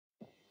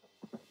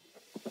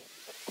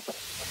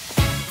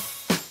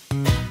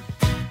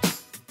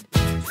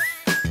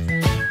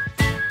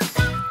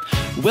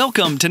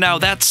Welcome to Now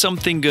That's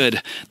Something Good,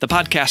 the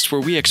podcast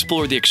where we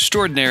explore the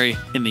extraordinary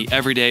in the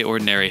everyday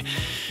ordinary.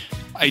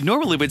 I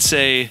normally would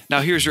say, now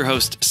here's your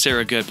host,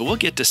 Sarah Good, but we'll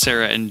get to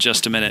Sarah in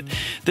just a minute.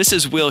 This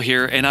is Will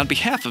here, and on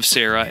behalf of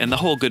Sarah and the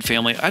whole Good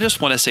family, I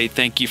just want to say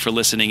thank you for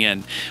listening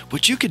in.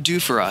 What you could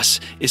do for us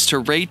is to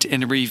rate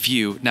and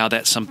review Now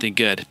That's Something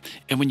Good.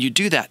 And when you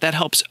do that, that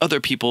helps other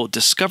people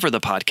discover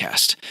the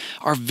podcast.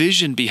 Our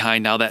vision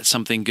behind Now That's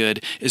Something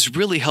Good is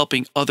really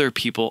helping other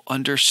people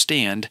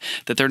understand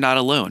that they're not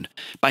alone.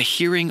 By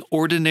hearing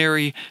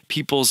ordinary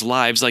people's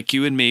lives like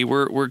you and me,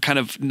 we're kind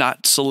of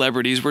not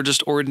celebrities, we're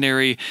just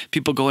ordinary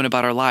people going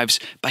about our lives.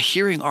 By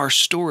hearing our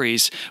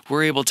stories,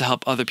 we're able to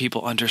help other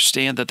people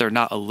understand that they're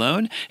not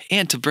alone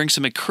and to bring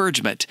some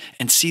encouragement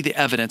and see the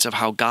evidence of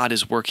how God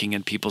is working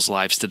in people's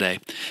lives today.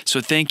 So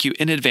thank you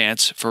in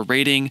advance for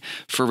rating,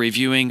 for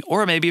reviewing,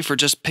 or maybe for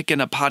just picking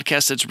a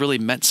podcast that's really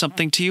meant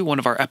something to you, one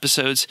of our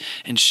episodes,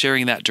 and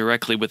sharing that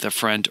directly with a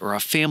friend or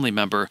a family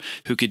member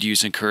who could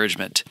use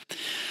encouragement.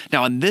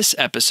 Now, in this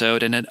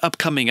episode and an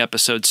upcoming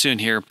episode soon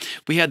here,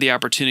 we had the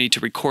opportunity to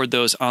record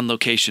those on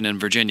location in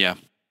Virginia.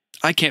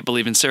 I can't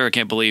believe, and Sarah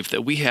can't believe,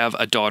 that we have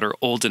a daughter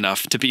old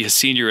enough to be a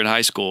senior in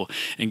high school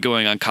and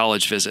going on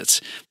college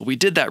visits. We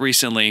did that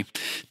recently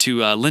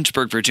to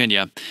Lynchburg,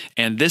 Virginia,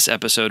 and this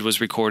episode was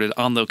recorded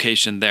on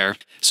location there.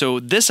 So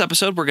this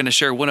episode, we're going to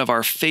share one of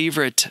our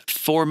favorite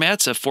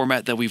formats, a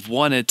format that we've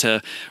wanted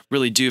to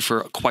really do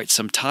for quite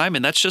some time,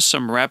 and that's just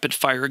some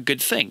rapid-fire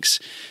good things.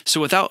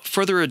 So without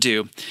further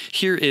ado,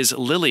 here is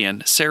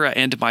Lillian, Sarah,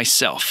 and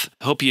myself.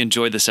 Hope you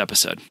enjoy this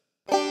episode.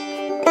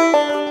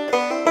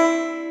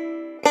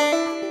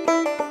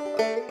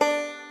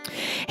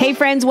 Hey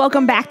friends,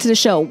 welcome back to the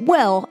show.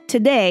 Well,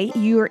 today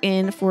you are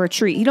in for a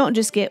treat. You don't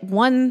just get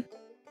one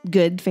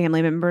good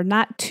family member,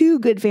 not two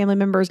good family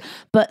members,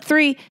 but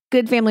three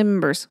good family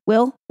members.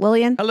 Will,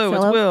 Lillian. Hello,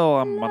 it's Will.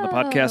 I'm on the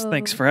podcast.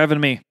 Thanks for having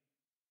me.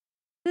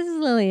 This is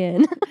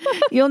Lillian.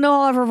 You'll know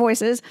all of her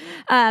voices.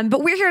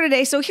 But we're here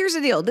today. So here's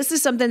the deal. This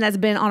is something that's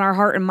been on our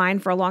heart and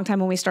mind for a long time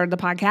when we started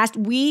the podcast.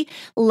 We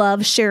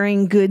love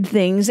sharing good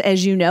things,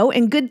 as you know,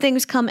 and good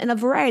things come in a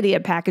variety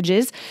of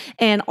packages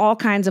and all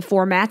kinds of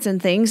formats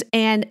and things.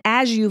 And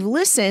as you've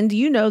listened,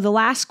 you know the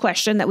last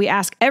question that we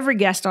ask every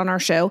guest on our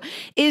show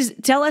is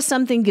tell us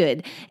something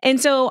good. And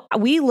so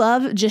we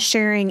love just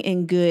sharing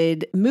in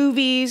good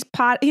movies,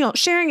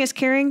 sharing is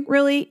caring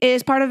really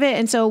is part of it.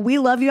 And so we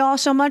love you all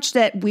so much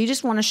that we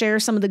just want to share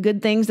some of the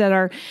good things that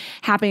are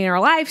happening in our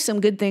life, some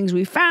good things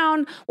we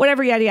found,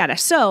 whatever, yada, yada.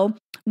 So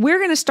we're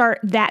going to start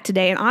that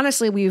today. And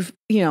honestly, we've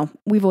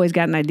always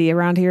got an idea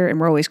around here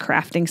and we're always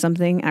crafting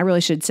something. I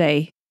really should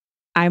say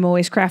I'm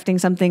always crafting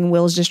something.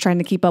 Will's just trying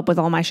to keep up with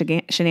all my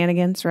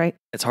shenanigans, right?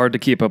 It's hard to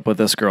keep up with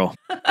this girl.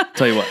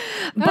 Tell you what.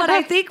 But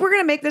I think we're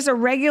going to make this a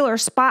regular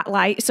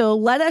spotlight. So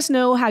let us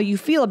know how you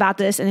feel about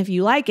this and if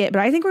you like it.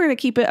 But I think we're going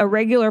to keep it a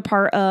regular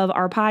part of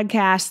our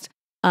podcast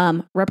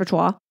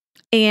repertoire.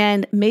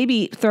 And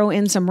maybe throw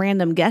in some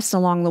random guests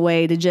along the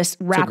way to just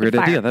rapid fire. That's a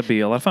great idea. That'd be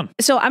a lot of fun.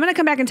 So I'm going to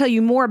come back and tell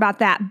you more about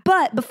that.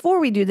 But before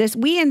we do this,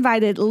 we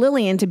invited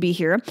Lillian to be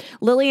here.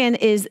 Lillian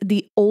is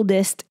the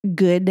oldest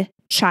good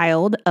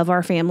child of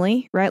our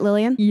family, right,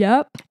 Lillian?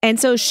 Yep. And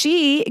so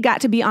she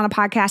got to be on a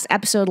podcast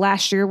episode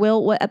last year.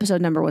 Will, what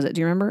episode number was it? Do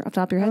you remember off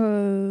the top of your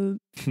head?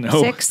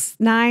 No. 6,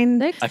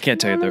 9? I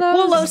can't tell you.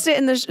 We'll post it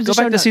in the Go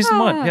back to season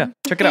 1. Yeah,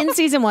 check it out. In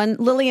season 1,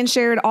 Lillian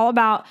shared all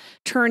about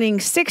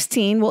turning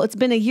 16. Well, it's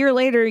been a year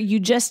later. You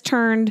just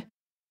turned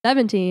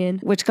 17,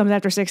 which comes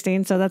after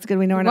 16. So that's good.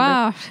 We know our number.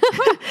 Wow.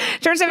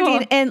 Turned 17.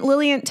 Cool. And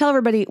Lillian, tell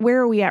everybody, where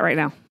are we at right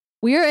now?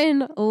 We are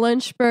in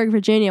Lynchburg,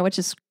 Virginia, which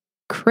is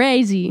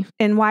crazy.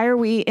 And why are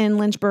we in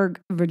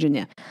Lynchburg,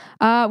 Virginia?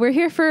 We're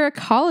here for a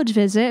college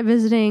visit,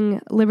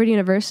 visiting Liberty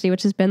University,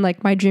 which has been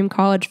like my dream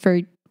college for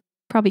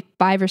probably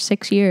 5 or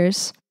 6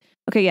 years.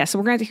 Okay, yeah, so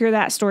we're going to hear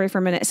that story for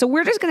a minute. So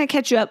we're just going to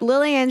catch you up.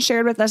 Lillian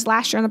shared with us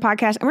last year on the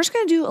podcast, and we're just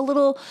going to do a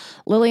little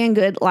Lillian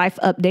Good life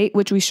update,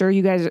 which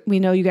we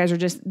know you guys are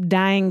just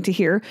dying to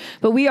hear.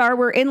 But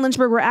we're in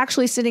Lynchburg. We're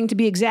actually sitting, to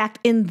be exact,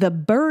 in the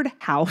Bird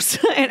House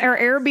at our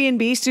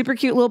Airbnb. Super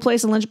cute little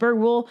place in Lynchburg.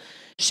 We'll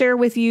share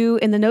with you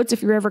in the notes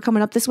if you're ever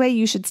coming up this way.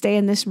 You should stay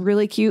in this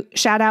really cute.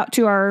 Shout out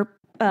to our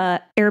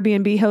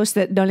Airbnb hosts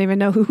that don't even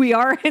know who we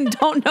are and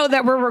don't know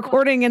that we're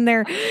recording in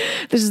their,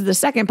 this is the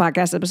second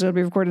podcast episode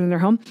we recorded in their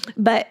home,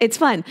 but it's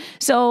fun.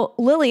 So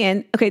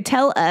Lillian, okay,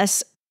 tell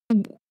us,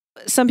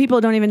 some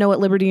people don't even know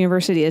what Liberty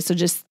University is. So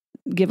just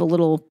give a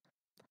little.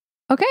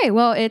 Okay.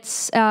 Well,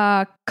 it's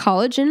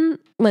college in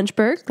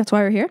Lynchburg. That's why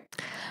we're here.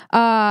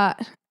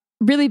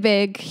 Really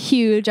big,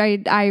 huge.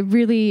 I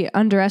really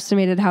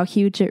underestimated how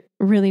huge it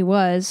really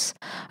was.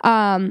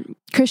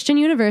 Christian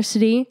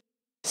University,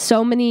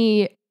 so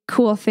many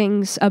cool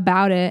things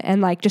about it.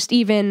 And like, just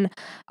even,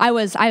 I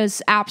was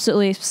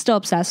absolutely still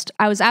obsessed.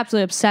 I was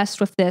absolutely obsessed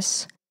with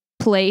this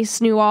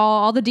place, knew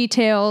all the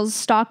details,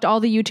 stalked all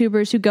the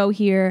YouTubers who go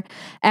here.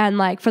 And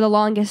like for the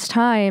longest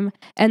time,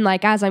 and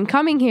like as I'm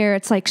coming here,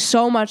 it's like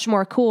so much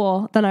more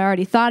cool than I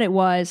already thought it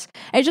was.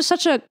 It's just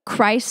such a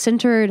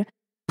Christ-centered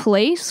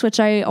place, which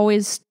I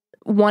always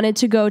wanted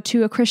to go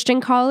to a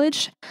Christian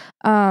college.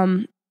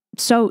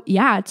 So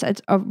yeah,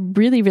 it's a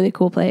really, really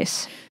cool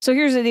place. So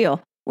here's the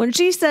deal. When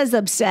she says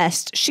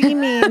obsessed, she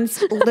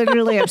means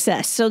literally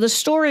obsessed. So the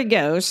story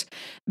goes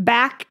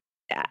back,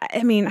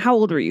 I mean, how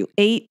old were you?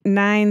 8,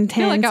 9,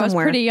 10, I feel like somewhere. I was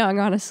pretty young,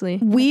 honestly.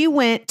 We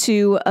went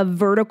to a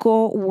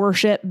Vertical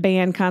Worship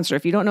band concert.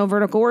 If you don't know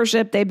Vertical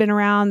Worship, they've been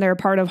around. They're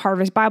part of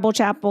Harvest Bible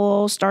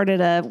Chapel, started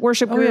a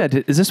worship group. Oh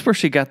yeah, is this where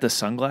she got the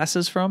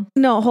sunglasses from?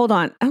 No, hold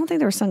on. I don't think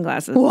there were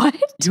sunglasses. What?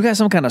 You got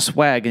some kind of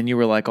swag and you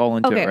were like all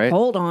into Okay, it, right?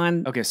 hold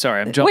on. Okay,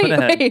 sorry, I'm jumping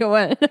ahead. Wait,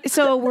 what?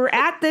 So we're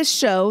at this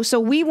show. So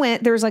we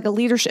went, there was like a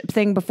leadership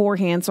thing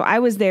beforehand. So I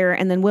was there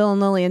and then Will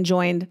and Lillian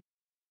joined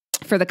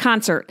for the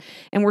concert.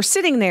 And we're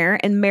sitting there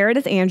and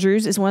Meredith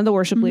Andrews is one of the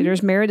worship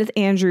leaders. Meredith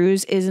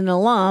Andrews is an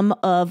alum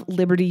of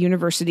Liberty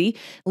University.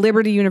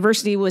 Liberty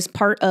University was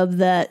part of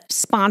the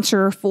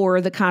sponsor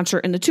for the concert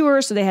and the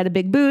tour. So they had a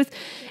big booth.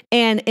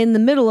 And in the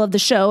middle of the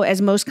show,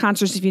 as most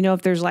concerts, if you know,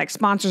 if there's like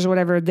sponsors or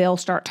whatever, they'll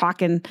start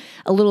talking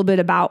a little bit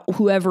about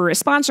whoever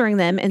is sponsoring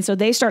them. And so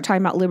they start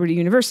talking about Liberty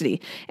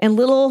University. And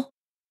little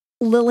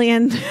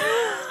Lillian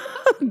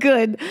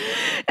Good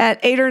at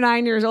 8 or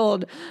 9 years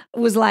old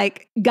was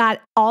like,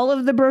 got all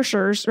of the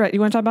brochures, right? You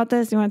want to talk about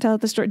this? You want to tell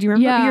the story? Do you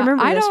remember? Yeah, you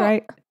remember this,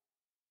 right?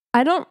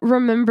 I don't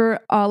remember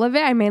all of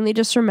it. I mainly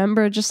just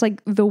remember just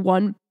like the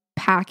one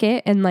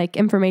packet and like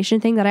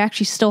information thing that I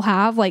actually still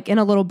have like in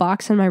a little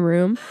box in my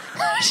room.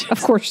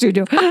 Of course you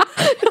do.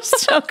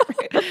 So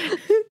great.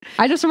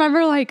 I just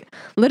remember like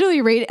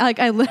literally reading, like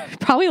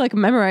probably like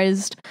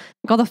memorized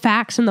like all the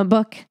facts in the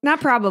book.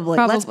 Not probably.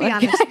 Let's be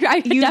honest.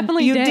 I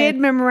definitely you did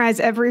memorize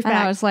every fact.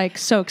 And I was like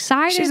so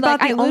excited. She's like,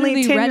 about the I only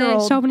literally read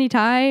 10-year-old. it so many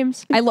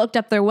times. I looked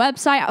up their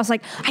website. I was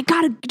like, I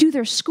gotta do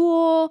their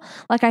school.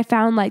 Like I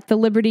found like the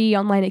Liberty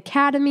Online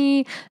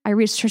Academy. I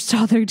researched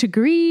all their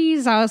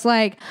degrees. I was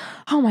like,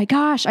 oh my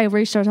gosh. I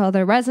researched all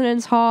their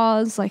residence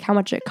halls, like how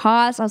much it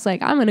costs. I was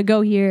like, I'm gonna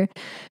go here.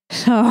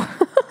 So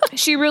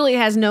she really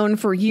has known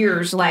for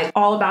years, like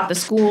all about the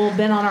school,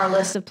 been on our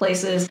list of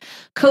places.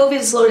 COVID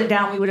slowed it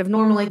down. We would have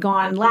normally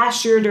gone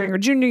last year during our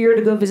junior year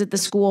to go visit the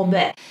school,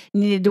 but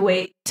needed to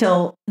wait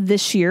till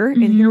this year.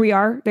 And here we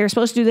are. They're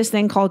supposed to do this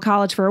thing called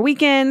College for a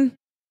Weekend.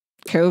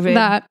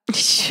 COVID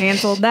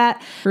canceled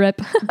that. Rip.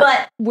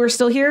 But we're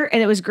still here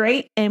and it was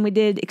great. And we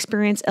did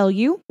experience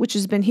LU, which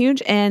has been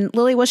huge. And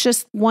Lily, what's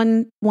just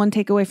one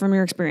takeaway from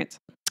your experience?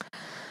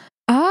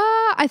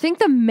 I think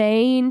the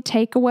main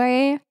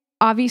takeaway,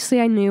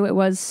 obviously I knew it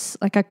was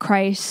like a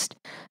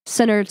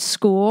Christ-centered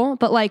school,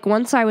 but like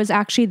once I was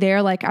actually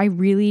there, like I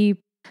really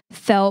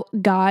felt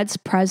God's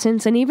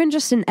presence. And even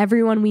just in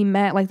everyone we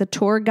met, like the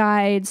tour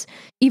guides,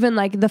 even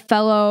like the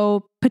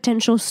fellow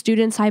potential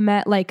students I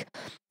met, like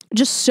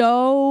just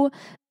so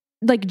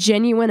like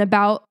genuine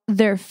about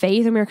their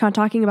faith. And we were kind of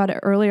talking about it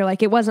earlier.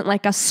 Like it wasn't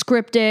like a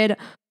scripted,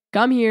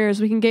 come here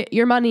so we can get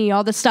your money,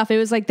 all this stuff. It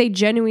was like they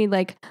genuinely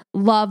like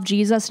love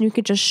Jesus, and you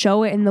could just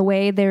show it in the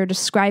way they're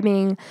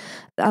describing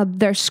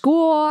their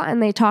school.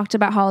 And they talked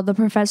about how the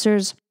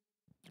professors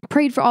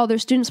prayed for all their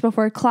students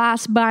before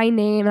class by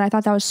name. And I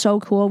thought that was so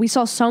cool. We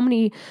saw so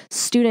many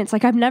students,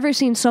 like I've never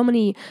seen so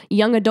many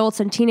young adults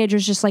and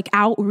teenagers just like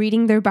out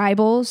reading their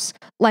Bibles.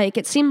 Like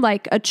it seemed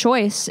like a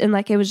choice, and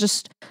like it was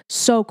just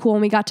so cool.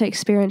 And we got to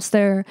experience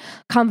their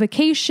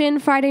convocation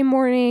Friday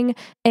morning,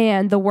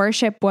 and the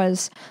worship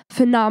was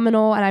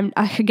phenomenal. And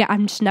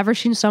I'm just never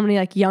seen so many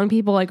like young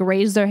people like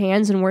raise their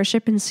hands and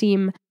worship and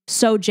seem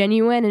so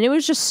genuine. And it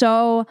was just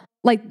so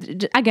like,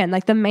 again,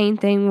 like the main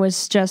thing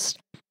was just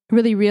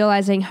really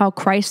realizing how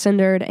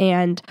Christ-centered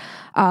and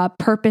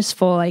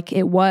purposeful like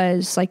it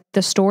was, like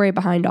the story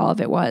behind all of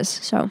it was.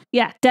 So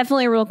yeah,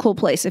 definitely a real cool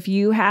place. If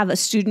you have a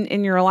student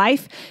in your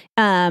life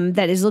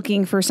that is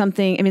looking for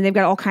something, I mean, they've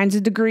got all kinds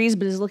of degrees,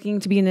 but is looking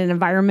to be in an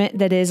environment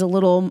that is a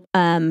little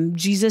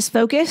Jesus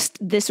focused,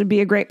 this would be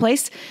a great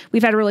place.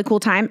 We've had a really cool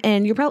time,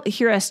 and you'll probably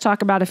hear us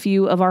talk about a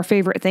few of our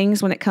favorite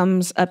things when it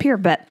comes up here.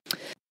 But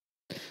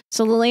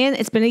so Lillian,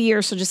 it's been a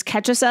year, so just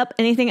catch us up.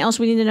 Anything else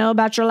we need to know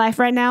about your life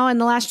right now in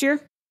the last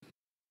year?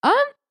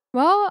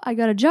 Well, I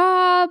got a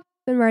job,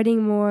 been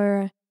writing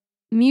more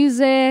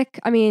music.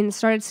 I mean,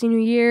 started senior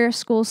year,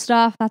 school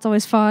stuff. That's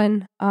always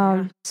fun.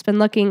 It's been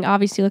looking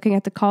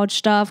at the college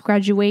stuff,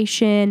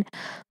 graduation,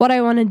 what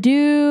I want to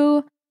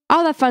do,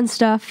 all that fun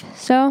stuff.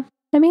 So,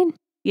 I mean.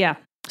 Yeah.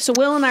 So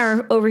Will and I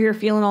are over here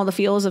feeling all the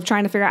feels of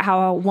trying to figure out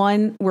how,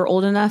 one, we're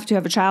old enough to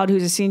have a child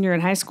who's a senior in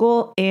high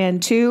school,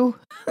 and two,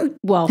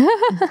 well,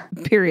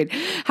 period,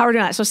 how we're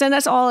doing that. So send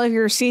us all of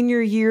your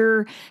senior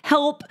year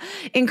help,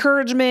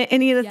 encouragement,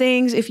 any of the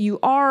things. If you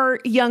are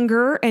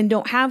younger and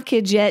don't have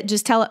kids yet,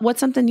 just tell it what's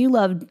something you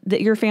loved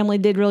that your family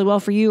did really well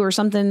for you, or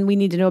something we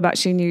need to know about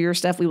senior year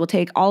stuff. We will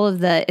take all of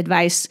the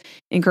advice,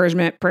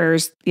 encouragement,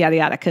 prayers, yada,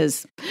 yada,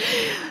 because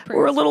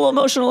We're a little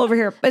emotional over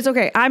here. It's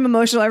okay. I'm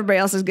emotional. Everybody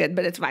else is good,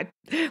 but it's fine.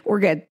 We're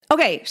good.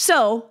 Okay,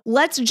 so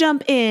let's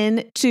jump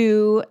in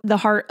to the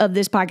heart of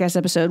this podcast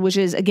episode, which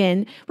is,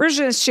 again, we're just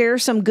going to share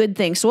some good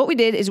things. So what we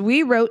did is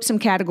we wrote some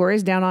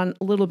categories down on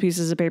little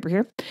pieces of paper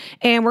here,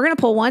 and we're going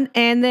to pull one,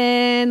 and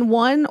then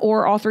one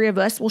or all three of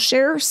us will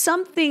share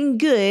something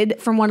good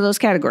from one of those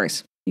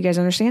categories. You guys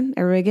understand?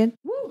 Everybody good?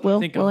 Will,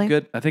 I think I'm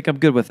good. I think I'm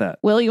good with that.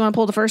 Will, you want to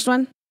pull the first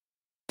one?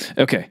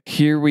 Okay,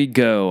 here we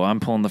go. I'm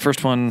pulling the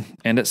first one,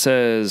 and it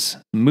says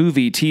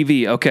movie,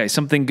 TV. Okay,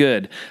 something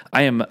good.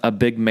 I am a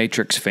big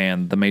Matrix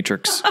fan, the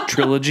Matrix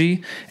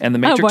trilogy, and the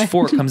Matrix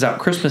 4 comes out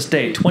Christmas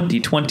Day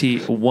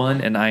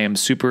 2021, and I am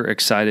super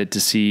excited to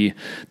see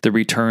the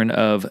return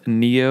of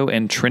Neo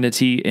and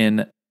Trinity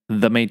in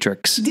The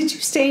Matrix. Did you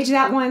stage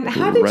that one?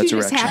 How did you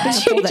just happen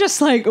to pull that?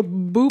 Just like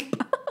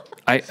boop.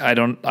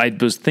 I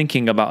was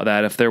thinking about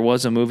that. If there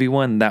was a movie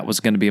one, that was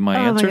going to be my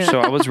answer. So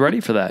I was ready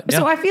for that. Yeah.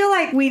 So I feel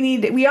like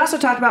we also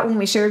talked about when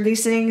we shared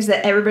these things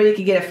that everybody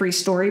could get a free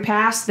story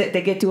pass that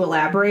they get to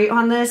elaborate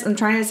on this. I'm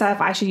trying to decide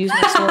if I should use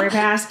my story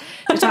pass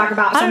to talk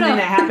about something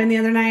that happened the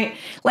other night.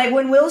 Like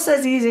when Will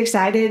says he's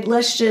excited,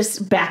 let's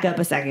just back up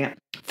a second.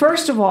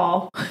 First of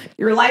all,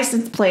 your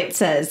license plate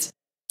says,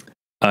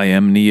 I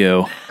am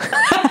Neo.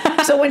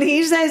 So when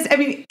he says, I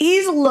mean,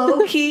 he's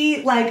low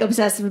key like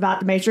obsessive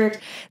about the Matrix.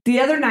 The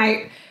other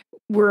night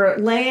we're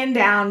laying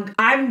down,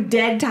 I'm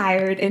dead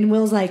tired, and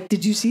Will's like,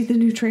 "Did you see the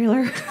new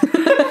trailer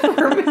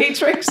for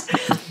Matrix?"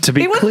 To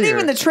be clear, it wasn't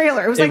even the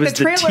trailer. It was like the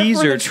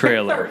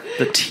trailer.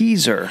 The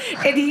teaser.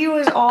 And he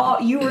was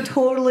you were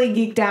totally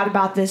geeked out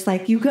about this.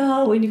 Like, you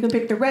go and you can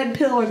pick the red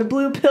pill or the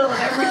blue pill,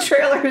 and every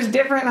trailer is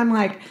different. And I'm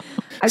like,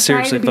 I'm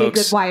seriously, trying to be folks,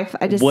 a good wife.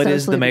 I just what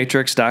is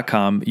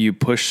thematrix.com? You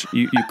push,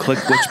 you click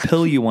which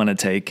pill you want to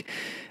take.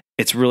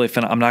 It's really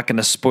fun. I'm not going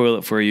to spoil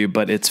it for you,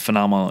 but it's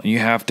phenomenal. You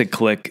have to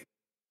click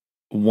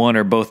one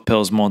or both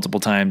pills multiple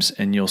times,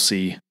 and you'll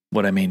see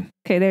what I mean.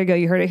 Okay, there you go.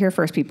 You heard it here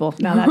first, people.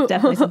 Now that's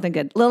definitely something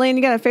good. Lillian,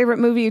 you got a favorite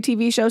movie or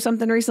TV show?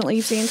 Something recently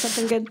you've seen?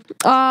 Something good?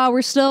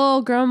 We're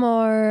still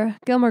Gilmore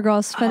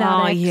Girls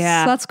fanatics. Oh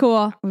yeah, that's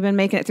cool. We've been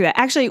making it through that.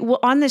 Actually,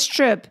 on this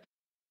trip.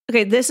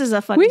 Okay, this is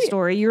a funny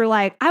story. You were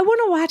like, I want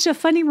to watch a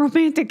funny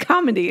romantic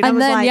comedy.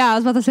 And I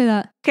was about to say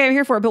that. Okay, I'm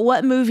here for it. But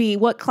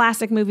what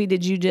classic movie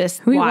did you just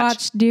watch? We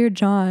watched Dear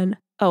John.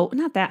 Oh,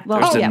 not that. Well,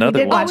 we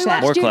did watch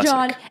that. We watched Dear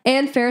John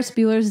and Ferris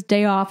Bueller's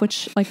Day Off,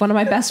 which like one of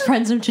my best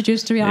friends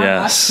introduced to me on.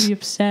 I was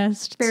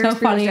obsessed. Ferris so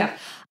funny. Bueller's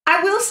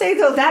I will say,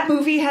 though, that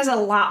movie has a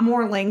lot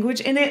more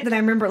language in it than I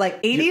remember,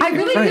 like, 80s. I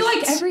really feel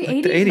like every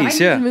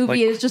 80s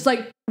movie is just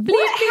like,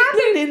 what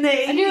happened in the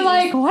 80s? And you're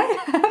like, what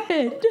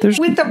happened?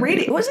 With the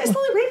rating. Was it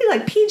only rated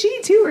like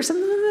PG, too, or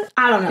something like that?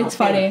 I don't know. It's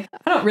funny.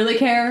 I don't really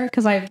care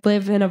because I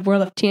live in a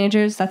world of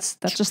teenagers. That's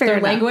just their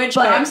language.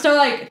 But I'm still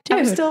like, dude.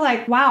 I'm still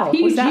like, wow.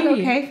 PG. Was that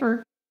okay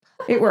for...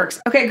 It works.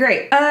 Okay,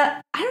 great.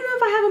 I don't know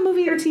if I have a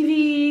movie or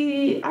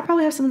TV. I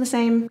probably have some of the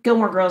same.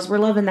 Gilmore Girls. We're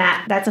loving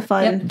that. That's a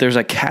fun. Yep. There's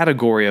a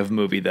category of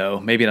movie, though.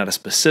 Maybe not a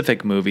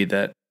specific movie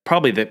that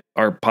probably that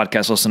our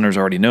podcast listeners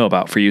already know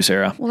about for you,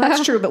 Sarah. Well,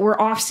 that's true, but we're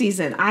off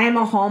season. I'm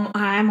a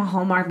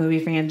Hallmark movie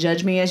fan.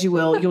 Judge me as you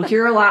will. You'll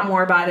hear a lot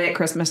more about it at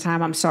Christmas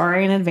time. I'm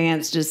sorry in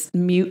advance. Just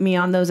mute me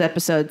on those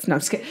episodes. No, I'm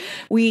just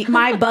kidding.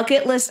 My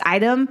bucket list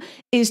item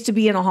is to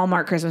be in a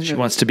Hallmark Christmas movie. She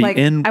wants to be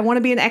in. I want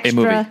to be an extra.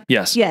 A movie.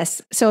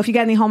 Yes. So if you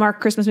got any Hallmark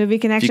Christmas movie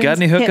connections, if you got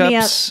any hookups, hit me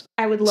up.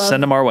 I would love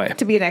send them our way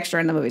to be an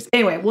extra in the movies.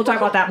 Anyway, we'll talk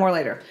about that more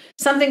later.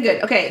 Something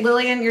good. Okay,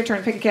 Lillian, your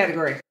turn. Pick a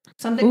category.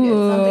 Something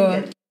good.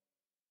 Something good.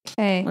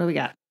 Okay. What do we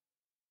got?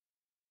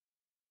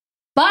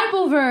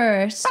 Bible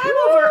verse.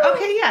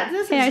 Okay, yeah.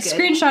 This is I good.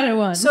 screenshotted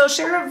one. So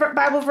share a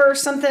Bible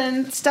verse,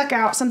 something stuck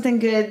out, something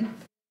good.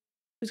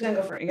 Who's going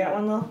to go for it? You got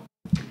one, Lil?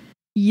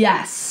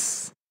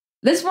 Yes.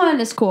 This one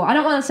is cool. I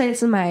don't want to say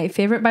this is my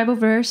favorite Bible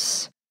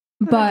verse,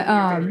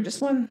 but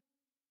just one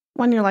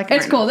you're like.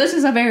 It's cool. This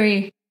is a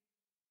very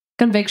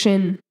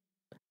conviction,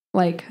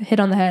 like hit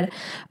on the head.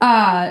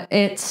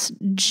 It's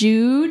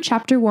Jude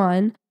chapter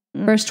 1,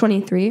 verse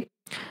 23.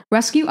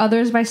 Rescue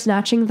others by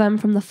snatching them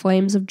from the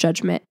flames of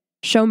judgment.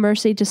 Show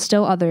mercy to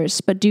still others,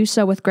 but do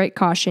so with great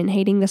caution,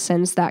 hating the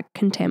sins that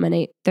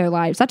contaminate their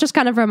lives. That just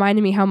kind of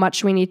reminded me how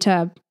much we need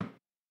to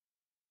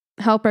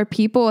help our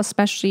people,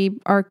 especially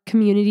our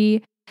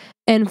community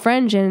and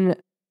friends, and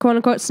quote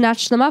unquote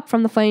snatch them up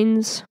from the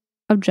flames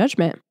of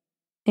judgment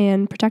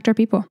and protect our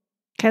people.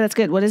 Okay, that's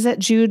good. What is it?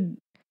 Jude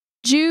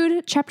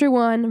chapter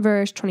 1,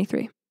 verse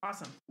 23.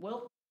 Awesome.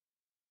 Will?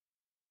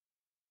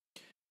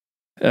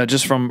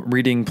 Just from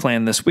reading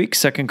plan this week,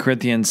 2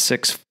 Corinthians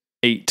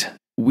 6:8.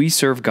 We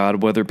serve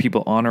God whether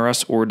people honor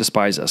us or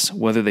despise us,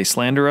 whether they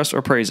slander us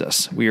or praise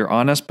us. We are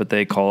honest, but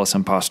they call us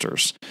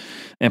imposters.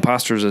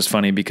 Imposters is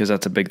funny because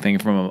that's a big thing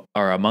from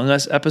our Among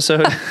Us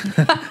episode.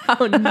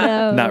 Oh,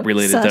 no. Not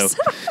related, though.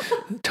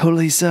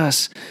 totally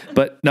sus.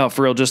 But no,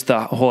 for real, just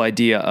the whole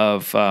idea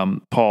of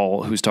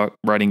Paul, who's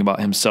writing about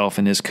himself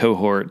and his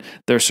cohort,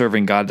 they're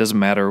serving God. It doesn't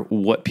matter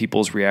what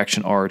people's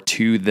reaction are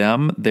to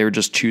them. They're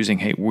just choosing,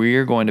 hey,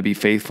 we're going to be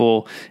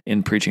faithful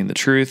in preaching the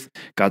truth.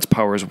 God's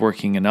power is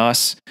working in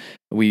us.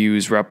 We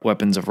use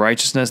weapons of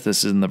righteousness.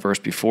 This is in the verse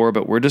before,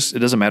 but it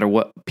doesn't matter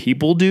what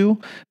people do.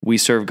 We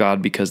serve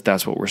God because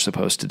that's what we're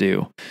supposed to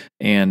do.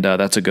 And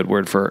that's a good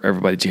word for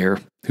everybody to hear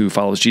who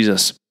follows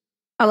Jesus.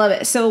 I love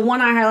it. So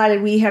one I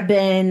highlighted, we have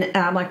been,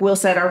 like Will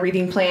said, our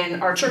reading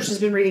plan, our church has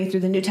been reading through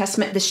the New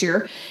Testament this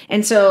year.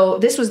 And so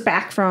this was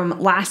back from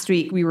last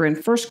week. We were in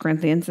 1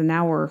 Corinthians and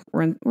now we're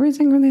in 2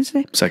 Corinthians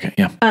today? 2nd,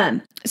 yeah.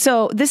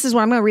 So this is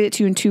what I'm going to read it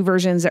to you in two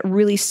versions that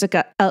really stood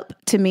out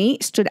to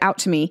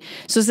me.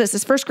 So this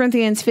is 1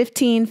 Corinthians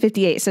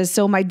 15:58. It says,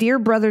 so my dear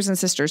brothers and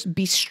sisters,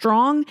 be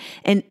strong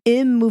and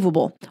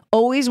immovable.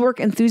 Always work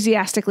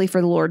enthusiastically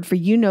for the Lord, for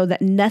you know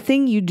that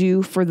nothing you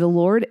do for the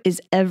Lord is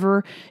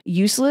ever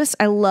useless.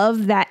 I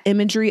love that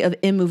imagery of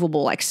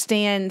immovable, like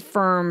stand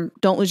firm,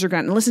 don't lose your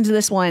ground. And listen to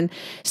this one,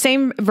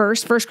 same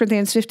verse, 1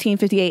 Corinthians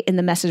 15:58 in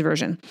the Message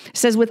version. It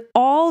says, with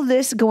all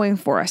this going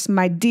for us,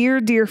 my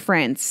dear, dear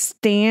friends,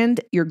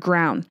 stand your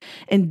ground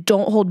and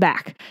don't hold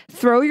back.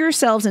 Throw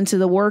yourselves into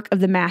the work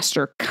of the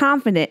master,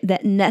 confident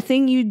that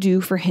nothing you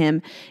do for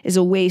him is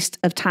a waste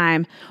of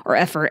time or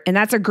effort. And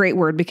that's a great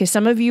word because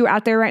some of you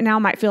out there right now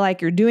might feel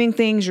like you're doing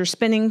things, you're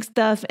spinning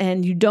stuff,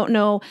 and you don't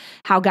know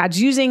how God's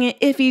using it,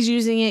 if he's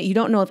using it. You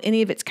don't know if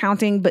any of it's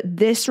counting, but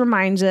this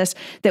reminds us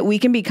that we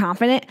can be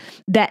confident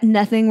that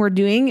nothing we're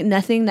doing,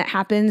 nothing that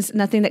happens,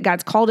 nothing that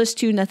God's called us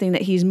to, nothing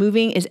that he's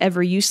moving is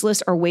ever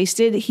useless or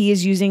wasted. He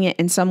is using it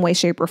in some way,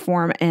 shape, or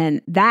form.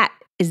 And that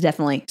is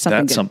definitely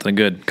something good. Something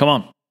good. Come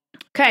on.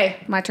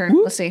 Okay, my turn.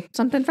 Let's see.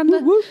 Something from the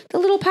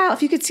little pile.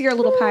 If you could see our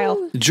little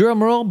pile.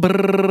 Drum roll.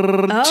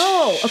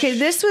 Oh, okay.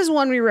 This was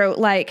one we wrote,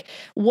 like,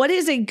 what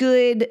is a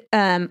good,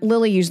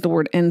 Lily used the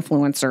word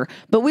influencer,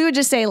 but we would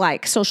just say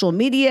like social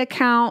media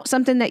account,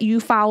 something that you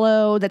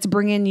follow that's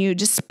bringing you,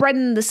 just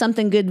spreading the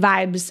something good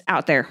vibes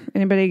out there.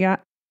 Anybody got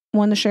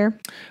one to share?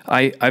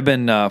 I've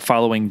been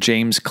following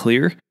James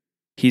Clear.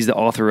 He's the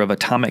author of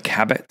Atomic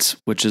Habits,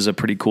 which is a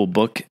pretty cool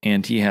book,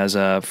 and he has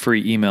a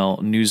free email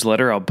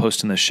newsletter. I'll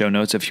post in the show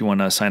notes if you want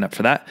to sign up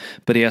for that.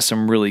 But he has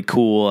some really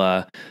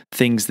cool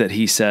things that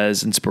he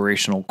says,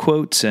 inspirational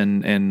quotes,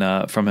 and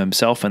from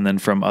himself and then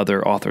from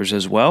other authors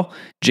as well.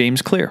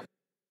 James Clear.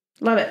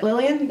 Love it.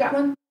 Lillian, you got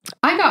one?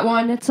 I got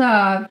one. It's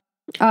a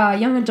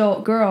young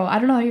adult girl. I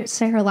don't know how you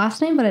say her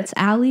last name, but it's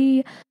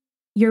Allie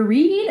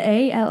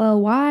Yarid,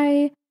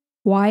 Allly.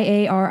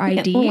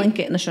 Yarid. We'll link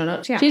it in the show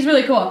notes. Yeah. She's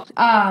really cool.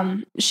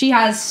 She's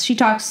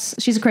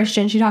a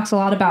Christian. She talks a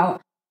lot about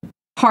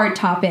hard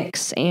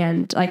topics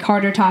and like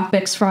harder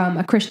topics from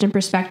a Christian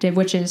perspective,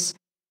 which is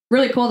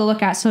really cool to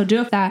look at. So do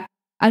with that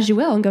as you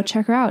will and go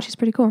check her out. She's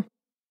pretty cool.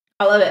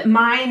 I love it.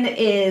 Mine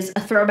is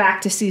a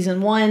throwback to season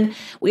 1.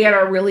 We had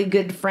our really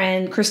good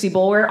friend, Christy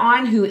Bueller,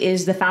 on, who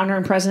is the founder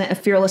and president of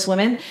Fearless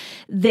Women.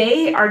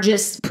 They are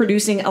just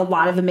producing a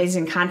lot of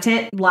amazing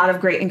content, a lot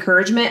of great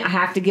encouragement. I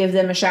have to give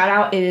them a shout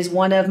out. It is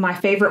one of my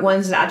favorite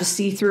ones that I just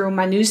see through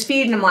my news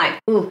feed, and I'm like,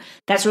 ooh,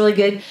 that's really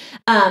good.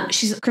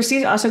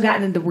 Christy's also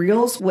gotten into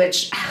Reels,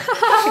 which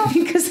I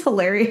think is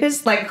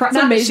hilarious. Like, it's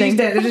amazing.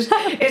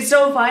 It's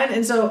so fun.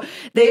 And so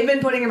they've been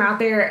putting them out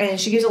there, and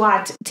she gives a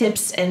lot of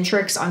tips and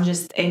tricks on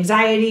just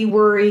anxiety,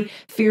 worry,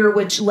 fear,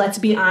 which, let's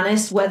be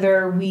honest,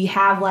 whether we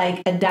have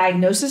like a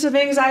diagnosis of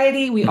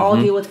anxiety, we all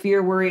deal with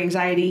fear, worry,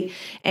 anxiety.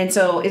 And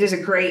so it is a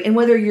great, and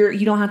whether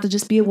you don't have to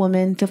just be a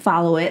woman to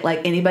follow it,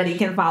 like anybody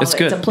can follow it.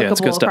 Good. It's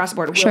applicable across the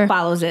board. Will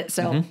follows it.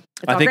 So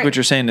I think what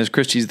you're saying is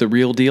Christy's the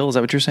real deal. Is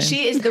that what you're saying?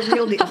 She is the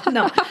real deal.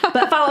 No,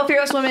 but follow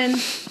Fearless Women,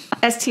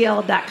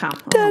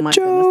 STL.com. Dad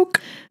joke.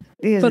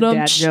 It is a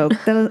dad joke.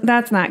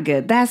 That's not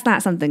good. That's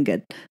not something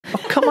good.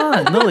 Oh, come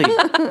on, Lily.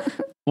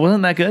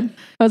 Wasn't that good?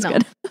 That was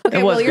good. Okay,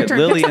 it was your good. turn.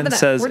 Lillian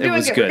says it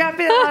was good. We got to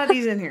fit a lot of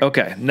these in here.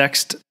 Okay,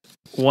 next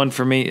one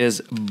for me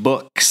is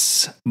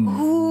books.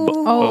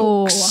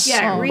 Books.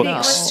 Yeah, reading.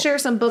 Let's share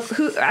some book.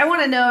 I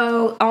want to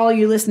know, all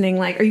you listening,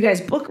 like, are you guys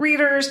book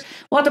readers?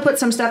 We'll have to put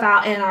some stuff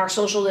out in our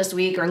social this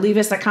week, or leave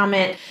us a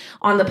comment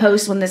on the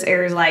post when this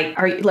airs. Like,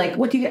 are you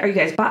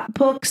guys bought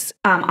books?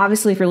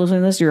 Obviously, if you're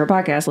listening to this, you're a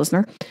podcast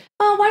listener.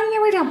 Oh, why didn't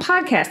you write down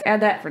podcast?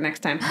 Add that for next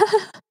time.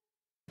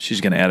 She's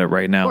going to add it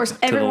right now. Of course,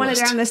 everyone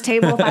around this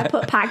table, if I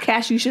put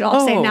podcast, you should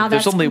all say, now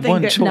that's only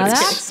one choice. Now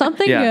that's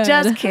something good.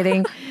 Just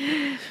kidding.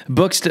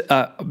 Books,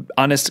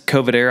 honest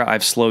COVID era,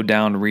 I've slowed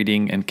down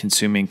reading and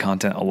consuming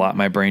content a lot.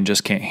 My brain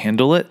just can't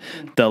handle it.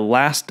 The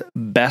last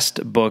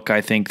best book I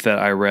think that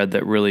I read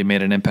that really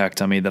made an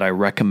impact on me that I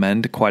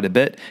recommend quite a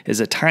bit is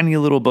a tiny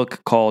little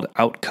book called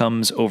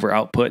Outcomes Over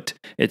Output.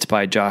 It's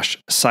by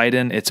Josh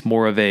Seiden. It's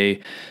more of a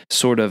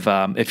sort of,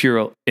 if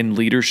you're in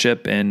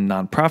leadership in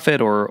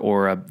nonprofit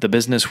or the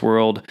business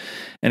world,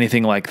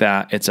 anything like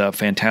that, it's a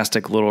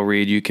fantastic little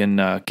read. You can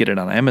get it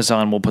on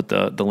Amazon. We'll put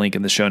the link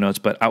in the show notes,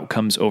 but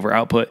Outcomes Over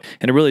Output.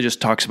 And it really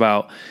just talks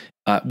about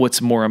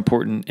what's more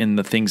important in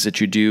the things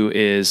that you do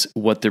is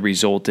what the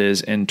result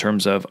is in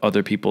terms of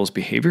other people's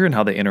behavior and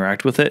how they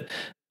interact with it.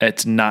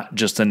 It's not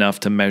just enough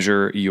to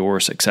measure your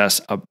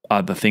success of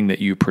the thing that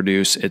you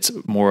produce. It's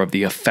more of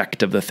the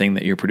effect of the thing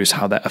that you produce,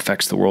 how that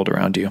affects the world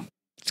around you.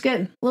 It's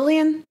good.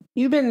 Lillian,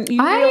 you read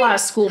a lot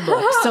of school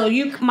books, so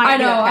you might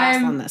get a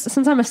pass on this.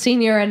 Since I'm a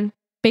senior and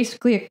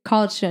basically a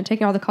college student,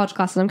 taking all the college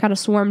classes, I'm kind of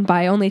swarmed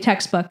by only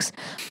textbooks.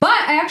 But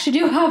I actually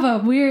do have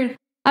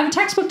I have a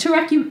textbook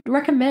to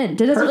recommend.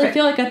 It doesn't really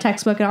feel like a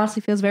textbook. It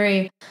honestly feels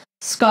very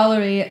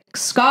scholarly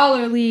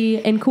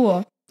and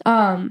cool.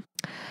 I'm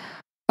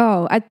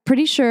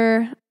pretty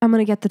sure I'm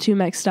going to get the two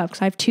mixed up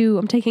because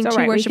I'm taking two worship classes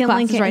right now. We can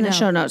link it in the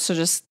show notes, so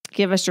just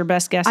give us your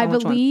best guess on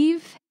which one. I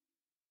believe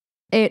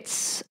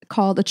it's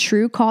called A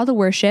True Call to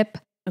Worship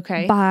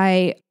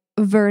by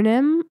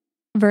Vernon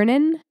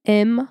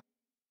M.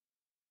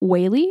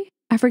 Waley.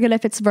 I forget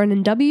if it's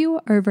Vernon W.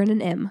 or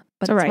Vernon M.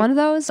 But it's one of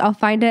those. I'll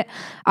find it.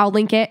 I'll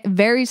link it.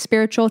 Very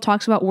spiritual.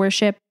 Talks about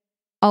worship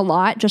a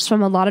lot, just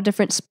from a lot of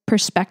different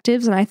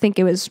perspectives. And I think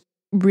it was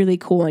really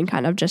cool and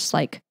kind of just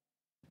like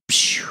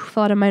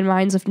filled in my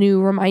minds of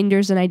new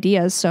reminders and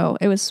ideas. So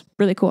it was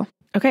really cool.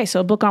 Okay, so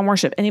a book on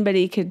worship.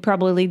 Anybody could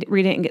probably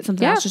read it and get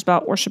something else just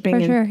about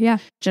worshiping in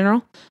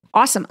general.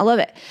 Awesome. I love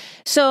it.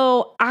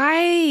 So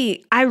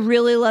I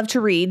really love to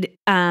read.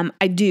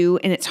 I do,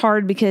 and it's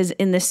hard because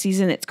in this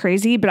season it's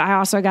crazy, but I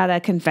also got a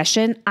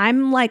confession.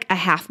 I'm like a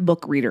half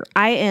book reader.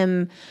 I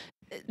am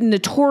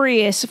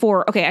notorious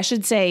for, I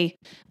should say,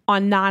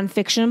 on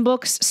nonfiction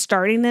books,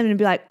 starting them and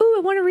be like, "Ooh,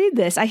 I want to read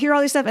this." I hear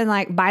all these stuff and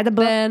like buy the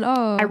book. Then,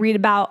 I read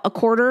about a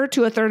quarter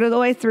to a third of the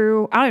way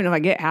through. I don't even know if I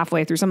get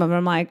halfway through some of them.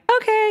 I'm like,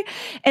 okay.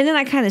 And then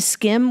I kind of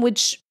skim,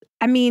 which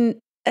I mean,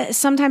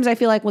 sometimes I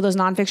feel like with those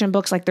nonfiction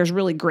books, like there's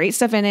really great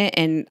stuff in it.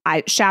 And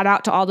I shout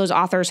out to all those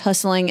authors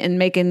hustling and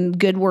making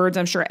good words.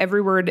 I'm sure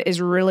every word is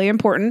really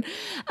important.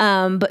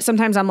 But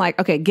sometimes I'm like,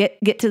 okay, get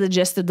to the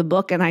gist of the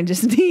book. And I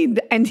just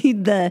need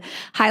the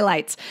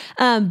highlights.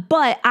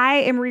 But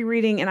I am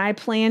rereading and I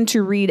plan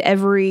to read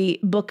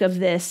every book of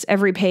this,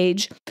 every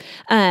page.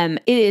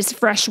 It is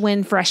Fresh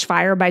Wind, Fresh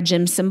Fire by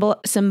Jim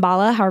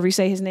Cymbala, however you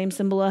say his name,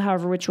 Cymbala,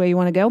 however which way you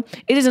want to go.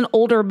 It is an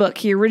older book.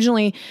 He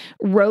originally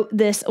wrote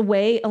this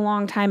way a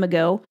long time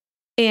ago,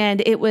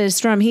 and it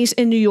was he's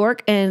in New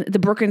York and the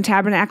Brooklyn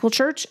Tabernacle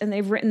Church, and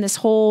they've written this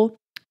whole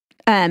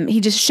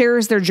he just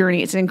shares their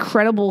journey. It's an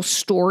incredible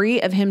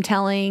story of him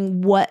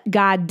telling what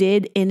God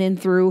did in and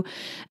through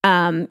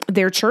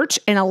their church,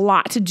 and a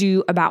lot to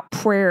do about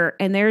prayer.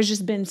 And there's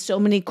just been so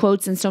many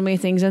quotes and so many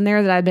things in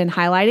there that I've been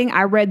highlighting.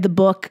 I read the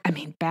book,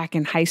 back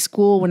in high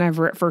school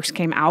whenever it first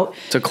came out.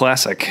 It's a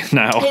classic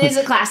now. It is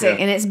a classic,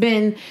 and it's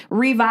been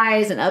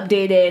revised and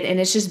updated, and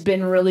it's just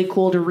been really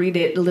cool to read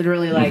it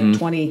literally like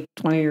 20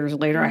 years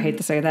later. I hate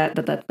to say that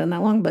that's been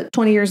that long, but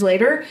 20 years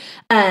later,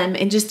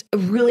 and just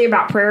really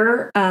about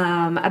prayer,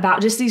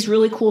 about just these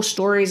really cool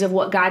stories of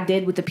what God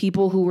did with the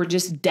people who were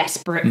just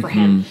desperate for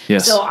him.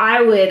 Yes. So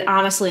I would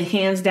honestly,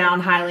 hands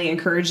down, highly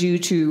encourage you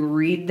to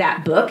read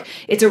that book.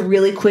 It's a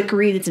really quick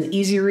read. It's an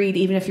easy read,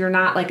 even if you're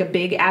not like a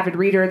big avid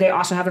reader. They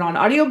also have it on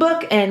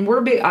audiobook, and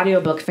we're big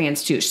audiobook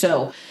fans too.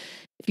 So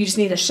if you just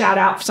need a shout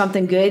out for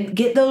something good,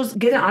 get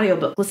an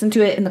audiobook. Listen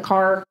to it in the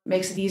car.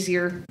 Makes it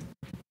easier.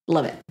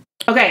 Love it.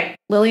 Okay,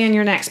 Lillian,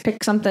 you're next.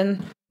 Pick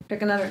something.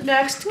 Pick another.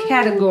 Next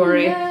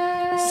category.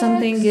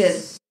 Something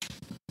good.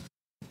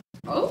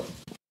 Oh.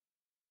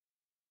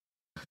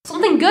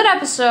 Something good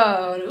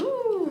episode.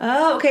 Ooh.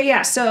 Oh, okay,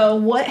 yeah. So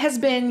what has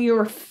been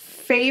your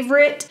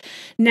favorite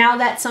Now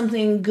That's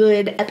Something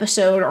Good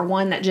episode, or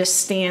one that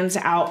just stands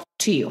out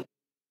to you?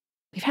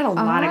 We've had a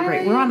lot of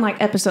great. We're on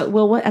like episode.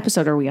 Well, what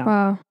episode are we on?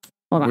 Wow.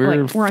 Hold on.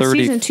 We're on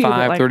season 2.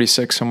 35,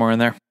 36, somewhere in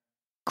there.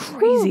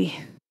 Crazy.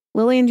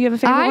 Lillian, do you have a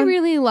favorite one? I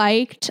really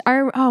liked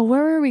where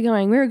were we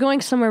going? We were going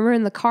somewhere. We were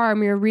in the car and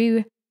we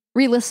were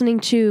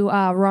re-listening to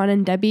Ron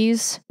and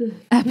Debbie's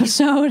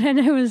episode, and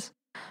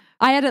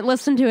I hadn't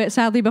listened to it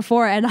sadly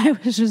before, and I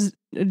was just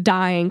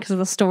dying because of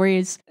the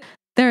stories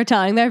they were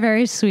telling. They're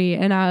very sweet,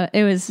 and I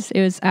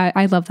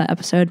love that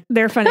episode.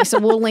 They're funny, so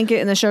we'll link it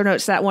in the show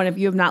notes. That one, if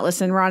you have not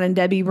listened, Ron and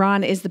Debbie.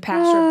 Ron is the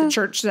pastor of the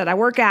church that I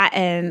work at,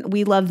 and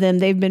we love them.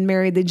 They've been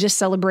married. They just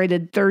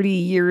celebrated 30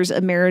 years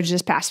of marriage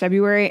this past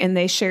February, and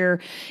they share.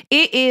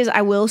 It is,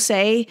 I will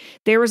say,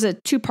 there was a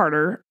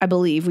 2-parter, I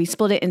believe. We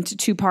split it into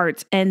 2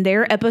 parts, and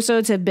their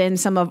episodes have been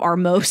some of our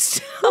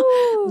most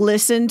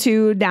listened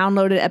to,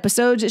 downloaded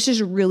episodes. It's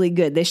just really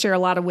good. They share a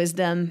lot of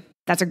wisdom.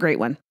 That's a great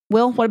one.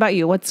 Will, what about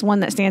you? What's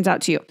one that stands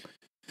out to you?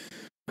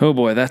 Oh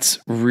boy, that's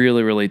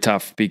really, really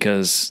tough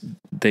because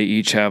they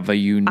each have a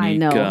unique. I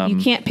know you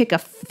can't pick a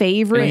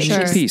favorite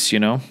piece, you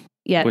know.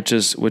 Yeah, which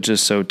is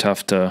so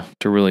tough to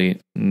really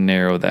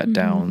narrow that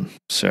down.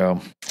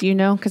 So Do you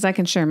know? Because I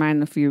can share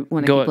mine if you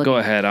want to. go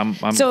ahead. I'm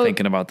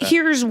thinking about that.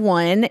 Here's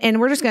one,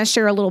 and we're just going to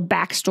share a little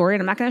backstory,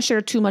 and I'm not going to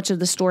share too much of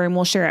the story, and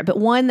we'll share it. But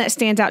one that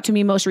stands out to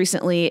me most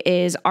recently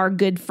is our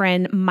good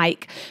friend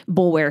Mike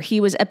Bueller.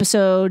 He was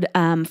episode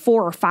 4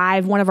 or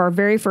 5, one of our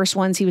very first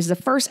ones. He was the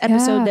first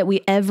episode that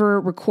we ever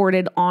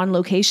recorded on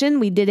location.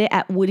 We did it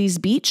at Woody's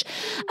Beach,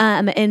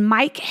 and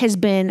Mike has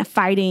been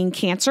fighting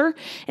cancer.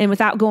 And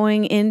without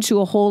going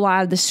into a whole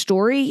lot of the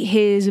story,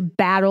 his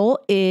battle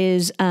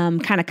is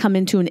kind of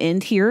coming to an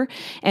end here.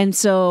 And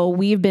so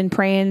we've been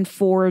praying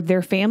for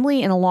their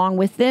family and along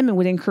with them, and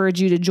would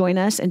encourage you to join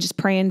us and just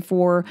praying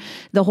for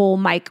the whole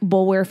Mike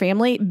Bueller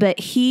family. But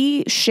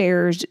he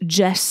shares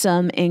just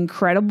some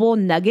incredible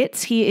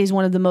nuggets. He is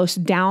one of the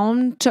most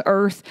down to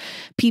earth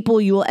people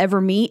you will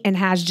ever meet, and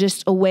has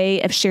just a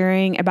way of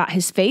sharing about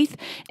his faith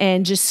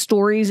and just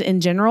stories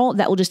in general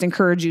that will just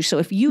encourage you. So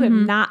if you have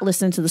not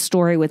listened to the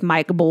story with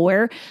Mike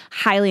Bueller,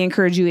 highly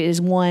encourage you. It is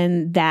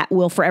one that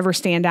will forever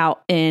stand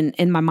out in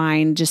my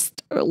mind.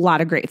 Just a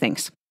lot of great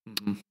things.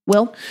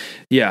 Will?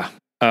 Yeah.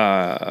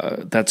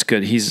 That's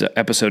good. He's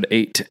episode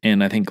 8,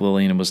 and I think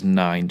Lillian was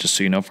 9, just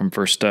so you know, from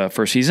first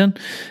season.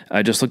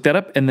 I just looked that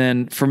up. And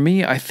then for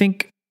me, I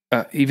think,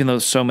 even though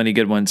so many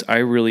good ones, I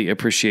really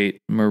appreciate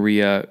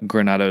Maria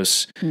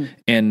Granados.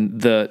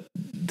 And the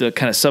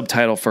kind of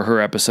subtitle for her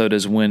episode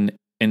is When,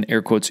 in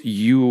air quotes,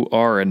 You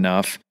Are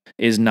Enough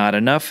is Not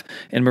Enough.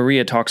 And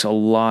Maria talks a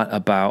lot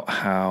about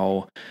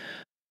how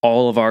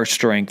all of our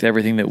strength,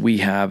 everything that we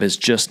have, is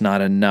just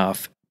not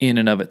enough in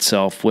and of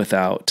itself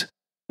without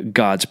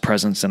God's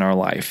presence in our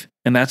life.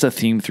 And that's a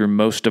theme through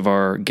most of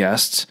our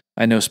guests.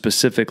 I know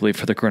specifically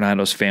for the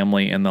Granados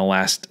family in the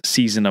last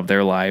season of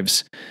their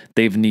lives,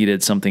 they've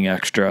needed something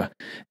extra,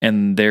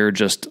 and they're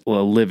just a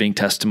living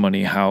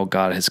testimony how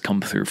God has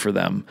come through for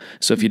them.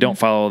 So if you don't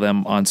follow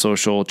them on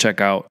social, check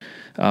out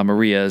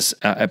Maria's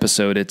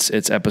episode.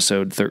 It's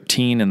episode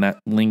 13, and that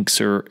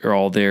links are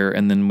all there.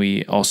 And then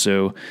we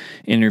also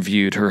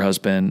interviewed her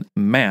husband,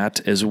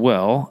 Matt, as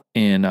well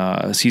in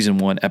season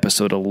 1,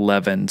 episode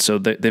 11. So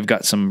they've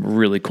got some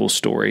really cool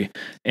story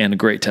and a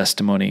great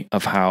testimony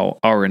of how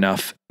our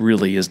enough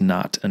really is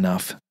not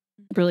enough.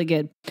 Really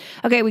good.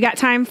 Okay, we got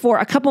time for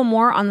a couple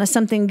more on the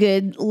something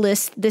good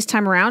list this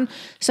time around.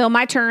 So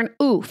my turn.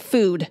 Ooh,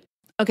 food.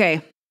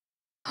 Okay.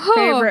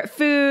 Favorite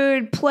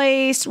food,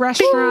 place,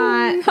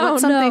 restaurant.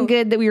 What's something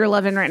good that we are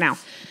loving right now?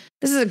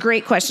 This is a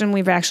great question.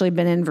 We've actually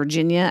been in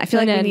Virginia. I feel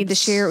like we need to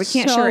share. We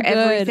can't share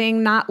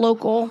everything, not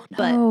local,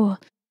 but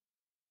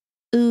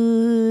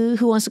who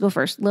wants to go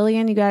first?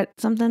 Lillian, you got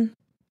something?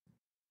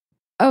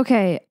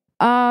 Okay.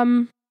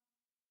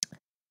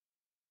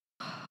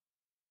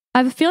 I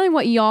have a feeling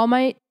what y'all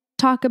might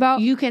talk about.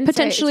 You can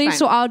potentially,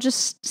 so I'll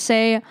just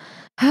say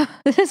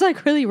this is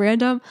like really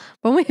random.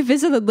 When we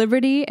visited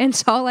Liberty and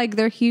saw like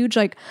their huge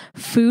like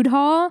food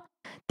hall,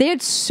 they had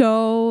it's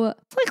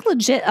like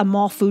legit a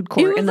mall food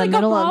court in the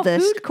middle of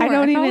this. Food court.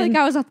 I felt like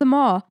I was at the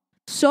mall.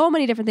 So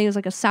many different things,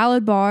 like a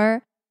salad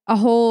bar,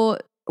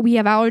 we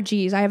have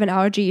allergies. I have an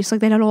allergy, so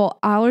like they had a whole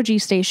allergy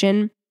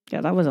station.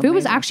 Yeah, that was amazing. Food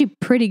was actually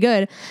pretty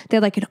good. They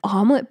had like an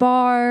omelet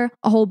bar,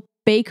 a whole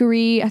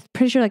bakery, I'm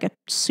pretty sure like a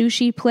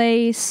sushi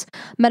place,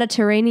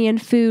 Mediterranean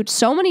food,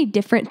 so many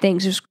different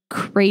things. It was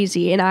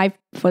crazy, and I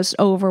was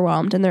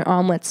overwhelmed, and their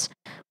omelets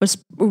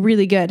was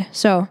really good.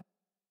 So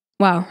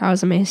wow, I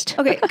was amazed.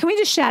 Okay, can we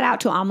just shout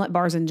out to omelet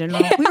bars in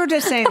general? We were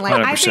just saying, like,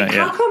 I think,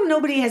 how come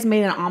nobody has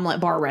made an omelet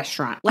bar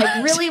restaurant?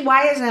 Like, really,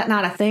 why is that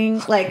not a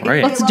thing? Like,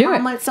 let's do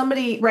it.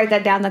 Somebody write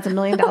that down. That's $1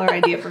 million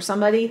idea for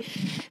somebody.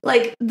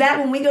 Like, that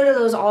when we go to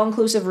those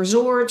all-inclusive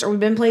resorts, or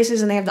we've been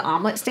places and they have the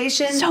omelet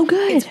station. So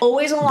good. It's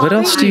always a long What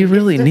else do you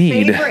really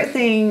need? The favorite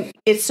thing,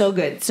 it's so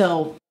good.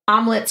 So,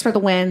 omelets for the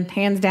win,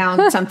 hands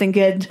down, something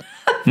good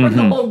for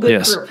the whole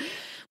good group.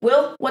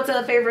 Will, what's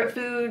a favorite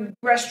food,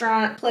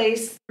 restaurant,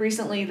 place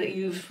recently that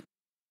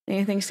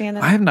anything stand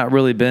out? I have not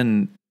really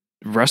been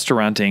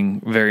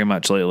restauranting very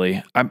much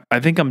lately. I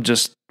think I'm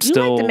just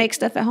still. You like to make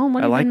stuff at home.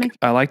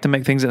 I like to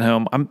make things at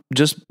home. I'm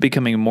just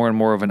becoming more and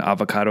more of an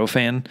avocado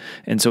fan,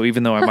 and so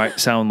even though I might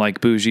sound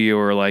like bougie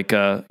or like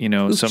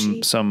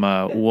some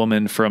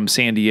woman from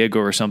San Diego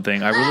or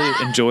something, I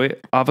really enjoy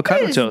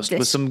avocado toast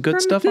with some good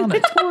stuff on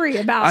it.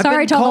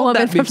 Sorry to all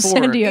women from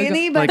San Diego.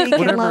 Anybody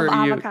can love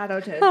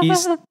avocado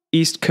toast.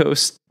 East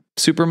Coast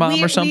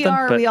supermom or something.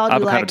 We all do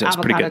avocado like toast,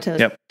 avocado pretty good. toast.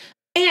 Yep.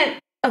 And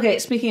okay,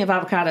 speaking of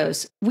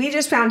avocados, we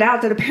just found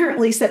out that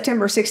apparently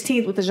September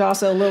 16th, which is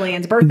also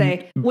Lillian's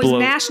birthday, was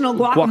National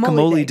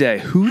Guacamole Day.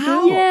 Who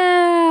knew?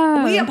 Yeah.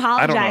 We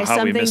apologize,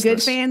 something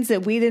good fans,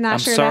 that we did not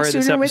share that sooner with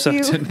you. I'm sorry this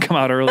episode didn't come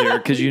out earlier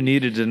because you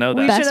needed to know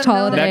that. Best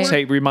holiday.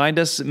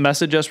 Next,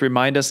 message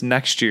us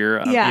next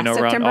year. September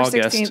around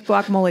August. 16th,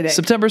 Guacamole Day.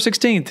 September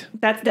 16th.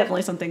 That's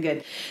definitely something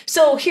good.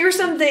 So here's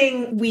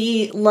something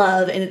we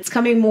love, and it's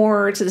coming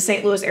more to the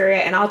St. Louis area,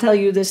 and I'll tell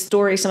you this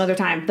story some other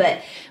time,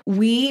 but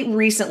we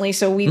recently,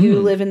 so we do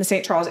live in the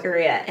St. Charles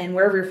area, and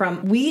wherever you're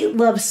from, we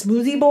love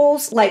smoothie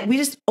bowls. Like, we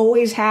just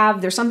always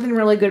have, there's something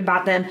really good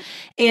about them.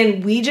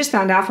 And we just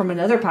found out from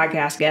another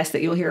podcast guest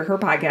that you'll hear her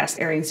podcast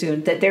airing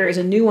soon, that there is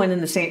a new one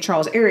in the St.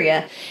 Charles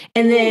area.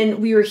 And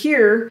then we were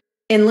here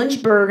in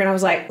Lynchburg, and I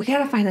was like, we got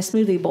to find a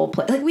smoothie bowl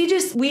place. Like,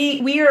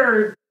 we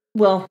are,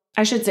 well,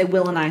 I should say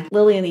Will and I.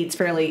 Lillian eats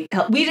fairly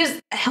we just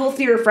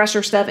healthier,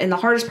 fresher stuff. And the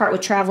hardest part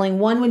with traveling,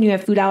 one, when you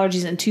have food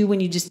allergies, and two, when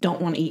you just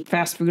don't want to eat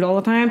fast food all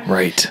the time.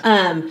 Right.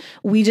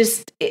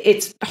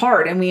 It's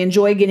hard, and we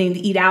enjoy getting to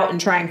eat out and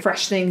trying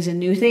fresh things and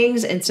new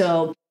things. And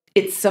so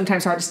it's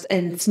sometimes hard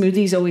and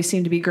smoothies always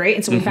seem to be great.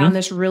 And so we found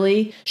this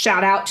really,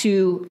 shout out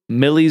to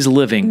Millie's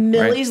Living.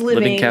 Millie's right?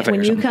 Living. Cafe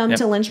When you come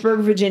to Lynchburg,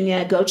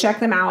 Virginia, go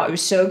check them out. It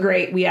was so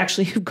great. We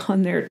actually have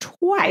gone there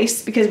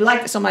twice because we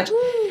liked it so much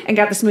and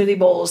got the smoothie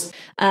bowls.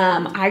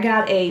 I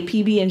got a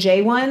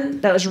PB&J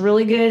one that was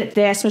really good.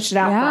 Today I switched it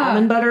out for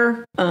almond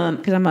butter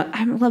because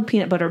I love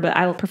peanut butter, but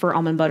I prefer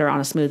almond butter on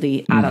a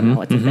smoothie. I don't know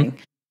what's the thing.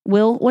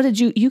 Will, what did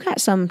you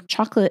got some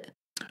chocolate?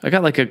 I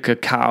got like a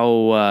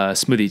cacao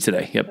smoothie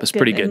today. Yep, it's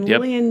pretty good. And Yep.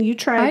 Lillian, you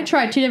tried? I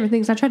tried 2 different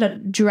things. I tried a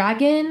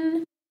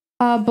dragon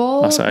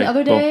bowl the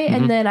other day,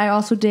 and then I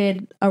also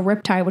did a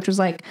riptide, which was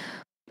like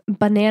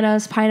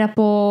bananas,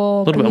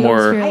 pineapple, a little bit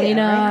more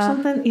spirulina, or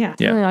something. Yeah,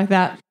 something like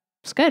that.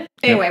 It's good.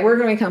 Anyway, we're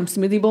going to become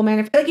smoothie bowl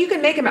manufacturers. Like, you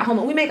can make them at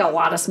home. We make a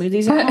lot of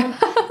smoothies at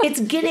home. It's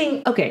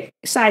getting,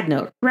 side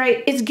note,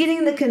 right? It's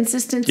getting the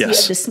consistency of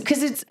this,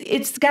 because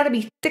it's got to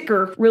be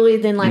thicker really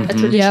than like a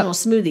traditional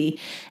smoothie.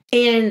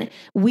 And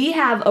we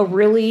have a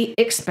really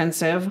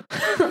expensive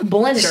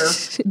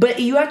blender,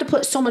 but you have to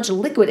put so much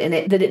liquid in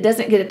it that it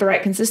doesn't get at the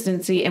right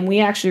consistency. And we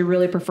actually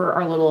really prefer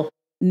our little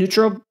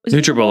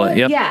NutriBullet,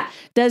 yep. Yeah,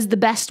 does the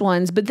best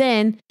ones. But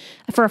then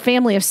for a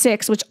family of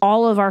 6, which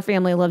all of our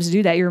family loves to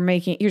do that, you're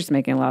just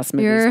making a lot of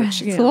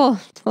smoothies. It's a little.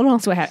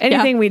 That's what happens.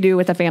 Anything we do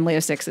with a family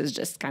of 6 is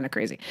just kind of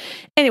crazy.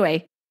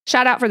 Anyway,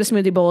 shout out for the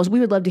smoothie bowls.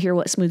 We would love to hear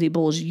what smoothie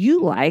bowls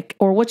you like,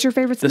 or what's your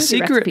favorite smoothie The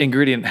secret recipe?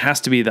 ingredient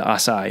has to be the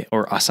acai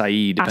or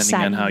acai, depending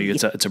on how you.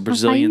 It's a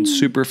Brazilian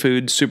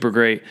superfood, super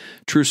great.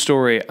 True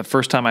story. The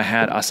first time I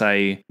had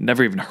acai,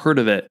 never even heard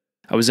of it.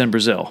 I was in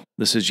Brazil.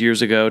 This is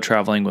years ago,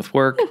 traveling with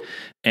work,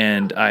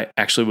 and I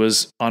actually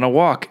was on a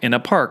walk in a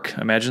park.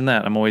 Imagine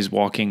that. I'm always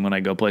walking when I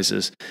go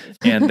places.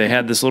 And they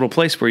had this little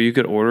place where you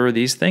could order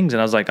these things, and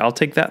I was like, I'll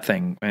take that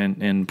thing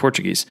in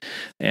Portuguese,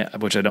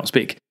 which I don't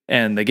speak.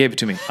 And they gave it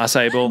to me.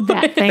 Acai bowl.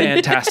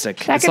 Fantastic.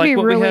 That it's could like be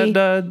what really...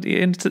 we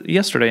had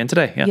yesterday and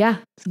today. Yeah.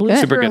 Blue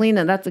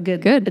spirulina. That's a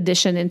good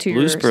addition into your...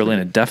 Blue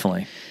spirulina,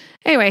 definitely.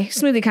 Anyway,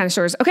 smoothie kind of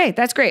stores. Okay,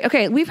 that's great.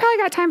 Okay, we've probably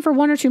got time for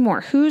 1 or 2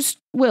 more.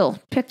 Will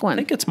pick one? I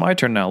think it's my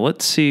turn now.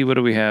 Let's see. What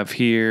do we have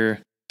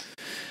here?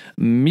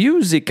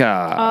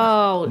 Musica.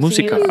 Oh,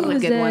 Musica. This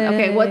is a good one.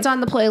 Okay, what's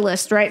on the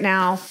playlist right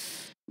now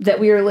that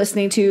we are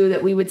listening to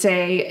that we would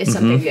say is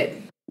something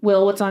good?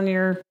 Will, what's on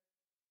your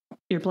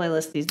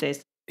playlist these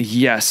days?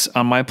 Yes,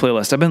 on my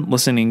playlist, I've been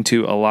listening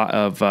to a lot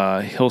of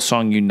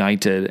Hillsong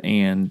United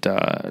and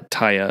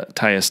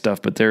Taya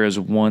stuff, but there is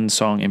one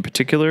song in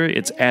particular.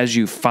 It's As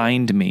You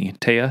Find Me.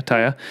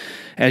 Taya,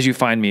 As You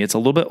Find Me. It's a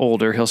little bit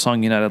older,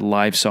 Hillsong United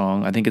live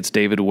song. I think it's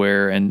David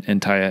Ware and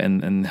Taya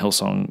and the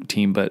Hillsong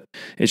team, but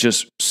it's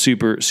just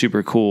super,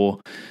 super cool.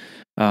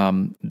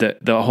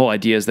 The whole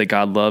idea is that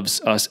God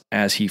loves us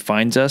as he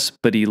finds us,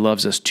 but he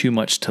loves us too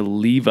much to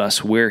leave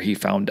us where he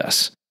found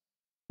us,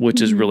 which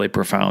is really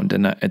profound,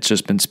 and it's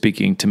just been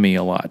speaking to me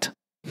a lot.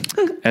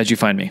 As You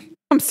Find Me.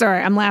 I'm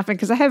sorry, I'm laughing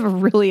because I have a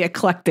really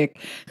eclectic.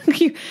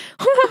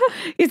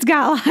 It's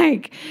got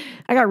like,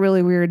 I got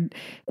really weird.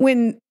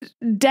 When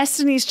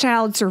Destiny's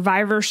Child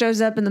Survivor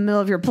shows up in the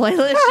middle of your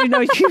playlist, you know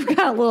you've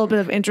got a little bit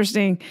of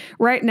interesting.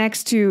 Right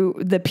next to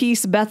the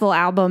Peace Bethel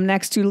album,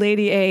 next to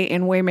Lady A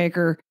and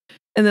Waymaker,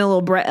 and then a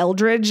little Brett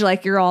Eldridge.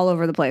 Like, you're all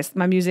over the place.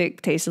 My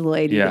music tastes a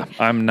little ADD. Yeah,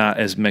 I'm not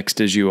as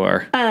mixed as you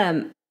are.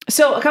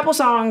 So a couple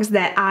songs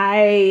that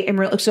I am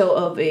really, so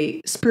of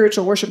a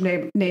spiritual worship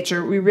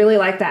nature, we really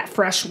like that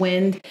Fresh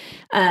Wind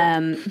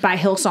by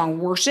Hillsong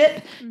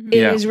Worship.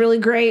 It is really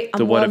great.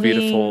 What a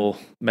Beautiful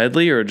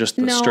medley, or just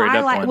the straight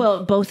up one?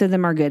 Well, both of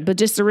them are good, but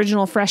just the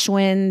original Fresh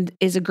Wind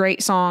is a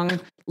great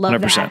song. Love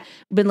 100%. That.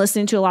 Been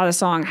listening to a lot of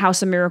song.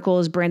 House of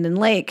Miracles, Brandon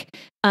Lake.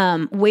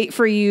 Wait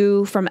for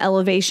You from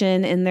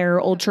Elevation in their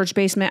old church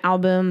basement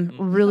album.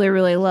 Really,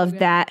 really loved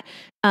that.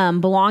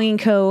 Belonging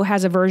Co.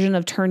 has a version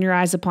of Turn Your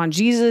Eyes Upon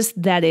Jesus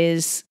that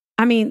is,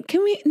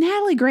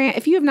 Natalie Grant,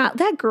 if you have not,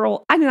 that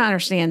girl, I do not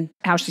understand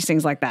how she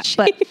sings like that,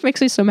 but it makes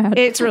me so mad.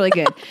 It's really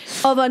good.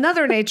 Of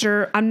another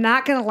nature, I'm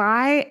not going to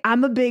lie,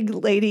 I'm a big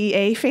Lady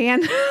A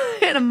fan,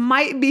 and I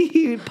might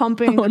be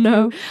pumping. Oh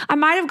no. I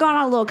might have gone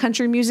on a little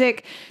country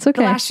music the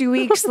last few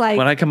weeks. Like,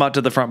 when I come out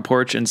to the front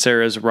porch and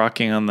Sarah's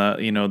rocking on the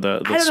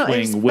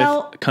swing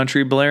with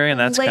country blaring,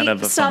 that's kind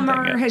of a fun thing.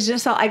 Summer has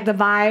just felt like the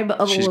vibe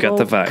of a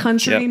little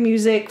country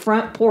music,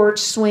 front porch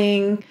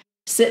swing,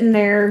 sitting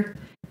there.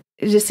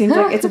 It just seems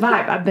like it's a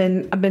vibe. I've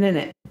been in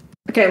it.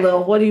 Okay,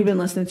 Lil, what have you been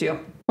listening to?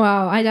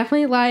 Wow, I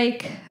definitely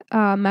like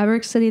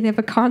Maverick City. They have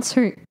a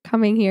concert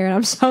coming here, and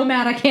I'm so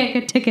mad I can't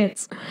get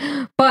tickets.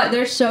 But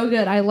they're so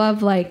good. I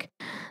love like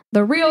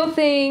The Real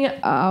Thing,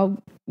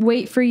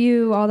 Wait for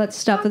You, all that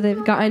stuff that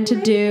they've gotten to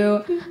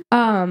do.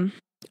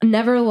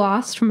 Never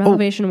Lost from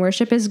Elevation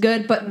Worship is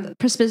good, but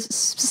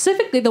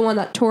specifically the one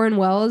that Torrin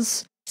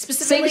Wells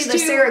Specifically sings the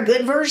to. Sarah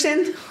Good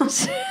version.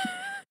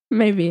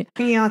 Maybe.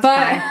 Yeah, it's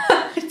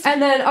But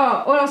and then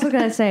what else was I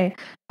gonna say?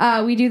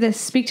 We do this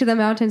Speak to the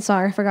Mountain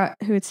song. I forgot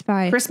who it's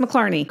by. Chris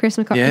McClarney. Chris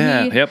McCartney.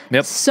 Yeah,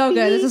 yep. So good.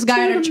 There's this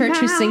guy at our Speak to church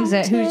who sings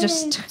it, who's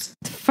just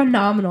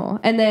phenomenal.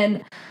 And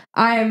then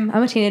I'm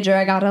a teenager.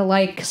 I gotta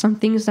like some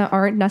things that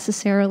aren't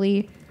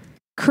necessarily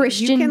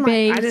Christian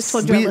based. I just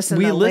told you I listened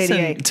we to Lady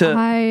listened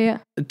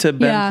to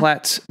Ben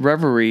Platt's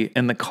Reverie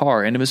in the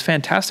car, and it was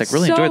fantastic.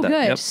 Really enjoyed that.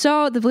 Good. Yep.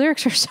 So the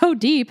lyrics are so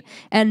deep,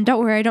 and don't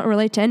worry, I don't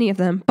relate to any of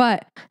them,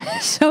 but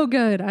so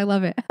good. I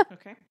love it.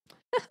 Okay.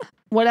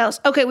 What else?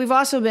 Okay, we've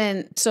also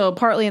been, so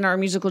partly in our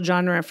musical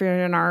genre, if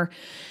you're in our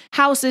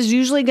house, is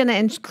usually going to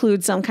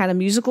include some kind of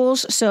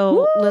musicals. So,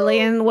 Woo!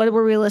 Lillian, what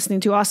were we listening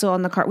to also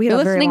on the car? We had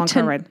a very long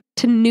car ride.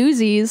 To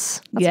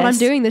Newsies. That's what I'm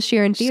doing this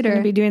year in theater.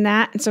 Going to be doing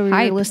that. And so we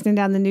were listening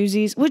down the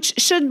Newsies, which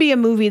should be a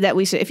movie that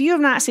we see. If you have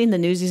not seen the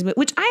Newsies,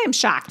 which I am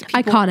shocked.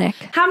 Iconic.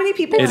 How many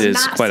people have is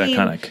not quite seen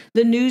iconic.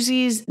 the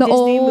Newsies The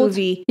Disney old-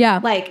 movie? yeah.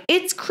 Like,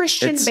 it's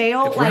Christian It's-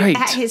 Bale right.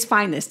 at his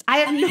finest. I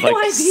have no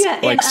Like, idea.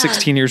 like And,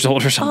 16 years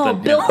old or something.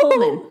 Oh, Bill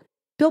Pullman.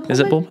 Bill Pullman? Is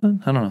it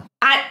Bullpen? I don't know.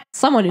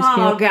 Someone who's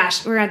Oh cute.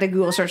 gosh, we're going to have to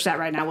Google search that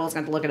right now. Will's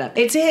going to look it up.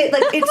 It's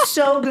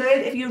so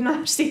good. If you've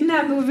not seen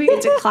that movie,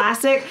 it's a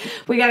classic.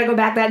 We got to go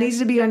back. That needs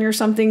to be on your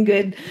something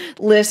good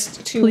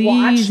list to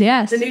watch.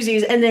 Yes. The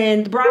Newsies. And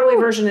then the Broadway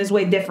version is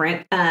way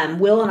different.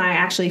 Will and I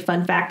actually,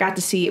 fun fact, got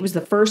to see, it was the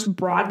first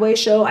Broadway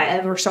show I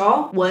ever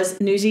saw was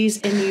Newsies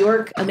in New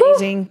York.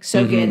 Amazing.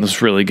 So good. It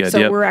was really good. So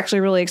Yep. we're actually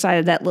really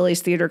excited that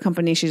Lily's theater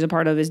company she's a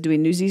part of is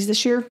doing Newsies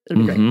this year.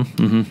 It'll be great.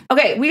 Mm-hmm.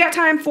 Okay, we got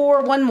time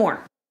for one more.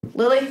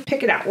 Lily,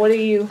 pick it out. What are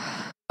you?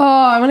 Oh,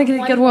 I want to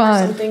get a good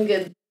one. Something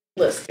good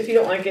list. If you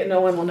don't like it,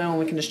 no one will know and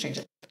we can just change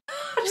it.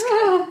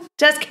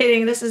 Just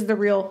kidding. This is the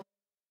real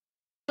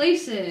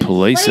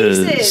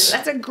Places.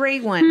 That's a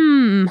great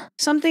one.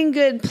 Something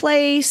good.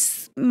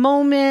 Place,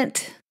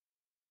 moment.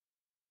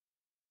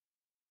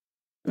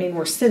 I mean,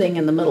 we're sitting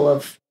in the middle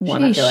of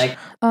one, I feel like.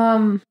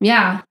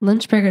 Yeah,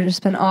 Lynchburg has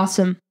just been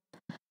awesome.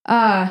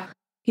 Yeah,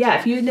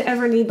 if you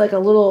ever need like a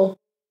little,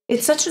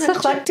 it's such an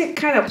eclectic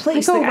kind of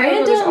place. Like a I don't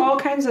know, there's random- all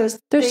kinds of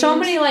There's so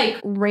things. many like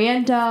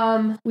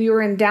random We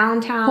were in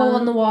downtown. hole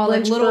in the wall,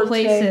 like little Lynchburg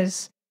today.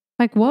 places.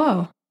 Like,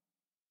 whoa.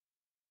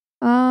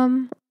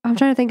 I'm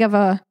trying to think of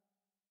I've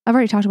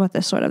already talked about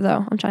this sort of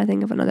though. I'm trying to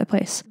think of another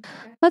place.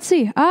 Let's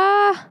see.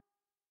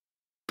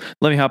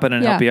 Let me hop in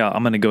and Yeah. help you out.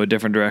 I'm going to go a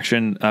different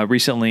direction.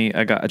 Recently,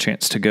 I got a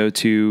chance to go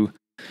to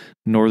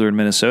northern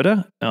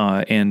Minnesota,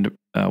 and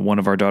one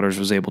of our daughters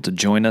was able to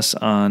join us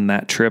on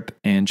that trip,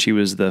 and she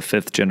was the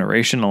fifth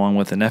generation, along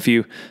with a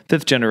nephew,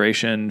 fifth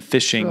generation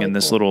fishing Really in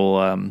this cool.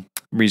 little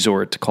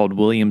resort called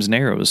Williams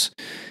Narrows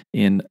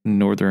in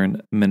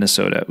northern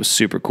Minnesota. It was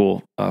super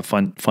cool.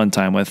 Fun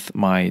time with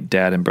my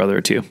dad and brother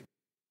too.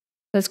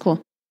 That's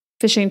cool.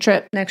 Fishing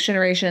trip, next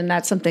generation.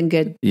 That's something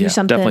good. Yeah, Do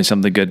something. definitely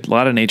something good. A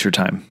lot of nature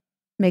time.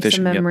 Make fishing,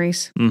 some yep.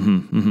 memories.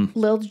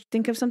 Lil, did you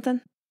think of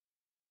something?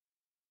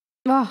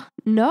 Oh,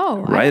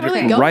 no. I don't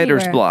really go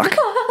Writer's anywhere. block.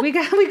 We go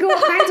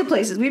all kinds of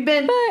places. We've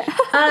been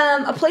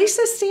a place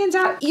that stands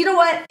out. You know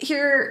what?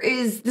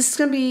 This is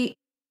gonna be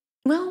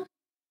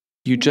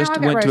You just I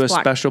got went to a writer's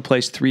block. special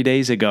place 3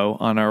 days ago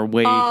on our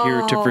way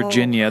here to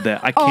Virginia that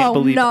I can't Oh,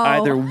 believe no.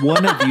 either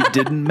one of you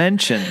didn't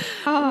mention.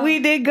 we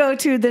did go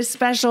to this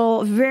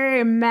special,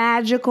 very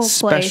magical place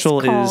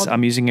Special called is,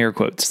 I'm using air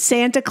quotes.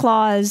 Santa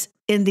Claus,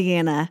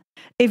 Indiana.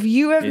 If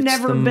you have It's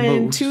never the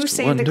been to most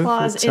Santa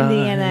Claus, wonderful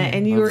Indiana,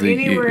 and you time are of the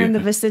anywhere in the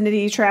year.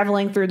 vicinity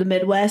traveling through the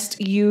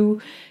Midwest,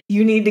 you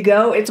need to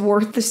go. It's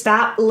worth the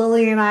stop.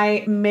 Lily and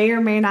I may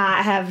or may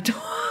not have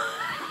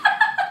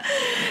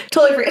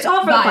totally free. It's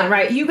all for the fun,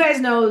 right? You guys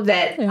know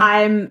that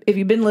if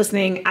you've been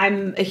listening,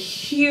 I'm a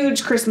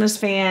huge Christmas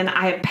fan.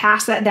 I have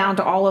passed that down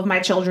to all of my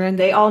children.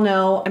 They all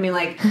know. I mean,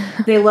 like,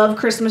 they love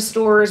Christmas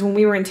stores. When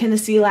we were in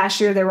Tennessee last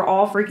year, they were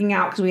all freaking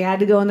out because we had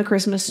to go in the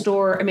Christmas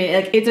store. I mean,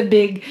 like, it's a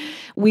big,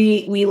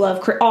 we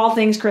love all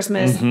things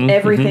Christmas,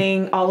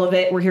 everything, all of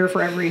it. We're here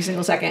for every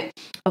single second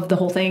of the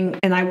whole thing.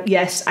 And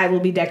I will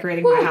be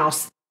decorating my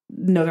house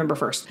November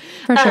 1st.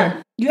 For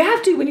sure. You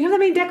have to, when you have that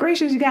many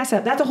decorations, you got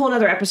stuff. That's a whole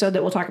other episode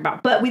that we'll talk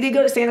about. But we did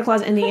go to Santa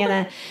Claus,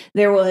 Indiana.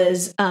 There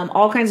was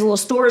all kinds of little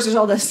stores. There's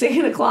all the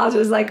Santa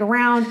Clauses like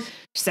around.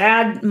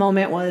 Sad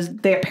moment was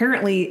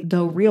apparently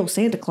the real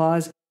Santa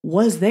Claus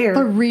was there.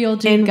 The real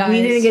dude, and guys.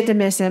 we didn't get to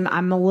miss him.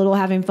 I'm a little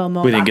having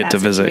FOMO. We didn't about get that to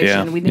visit,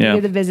 situation. yeah. We didn't Yeah.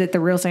 get to visit the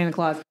real Santa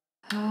Claus.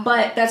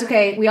 But that's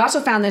okay. We also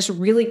found this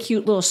really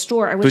cute little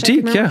store. I wish I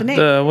Boutique, could remember the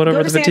name. whatever Go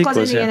to the Santa boutique Claus,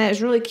 was, yeah. Indiana. It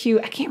was really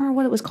cute. I can't remember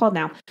what it was called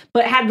now,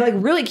 but it had like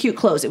really cute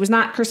clothes. It was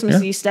not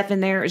Christmassy stuff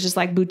in there. It was just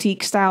like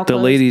boutique style The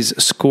clothes.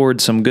 ladies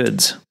scored some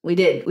goods. We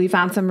did. We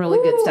found some really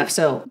good stuff.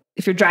 So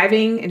if you're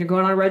driving and you're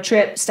going on a road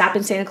trip, stop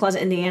in Santa Claus,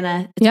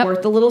 Indiana. It's Yep.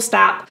 worth the little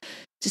stop.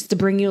 just to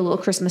bring you a little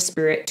Christmas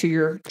spirit to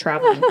your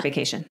traveling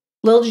vacation.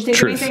 Lil, did you think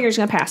of anything, or you're just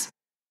going to pass?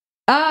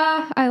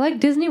 I like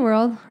Disney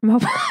World. I'm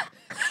hoping.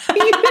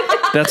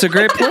 That's a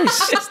great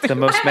place. The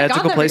most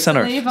magical place on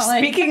earth.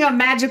 Speaking of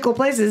magical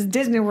places,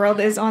 Disney World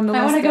is on the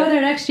list. I want to go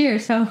there next year,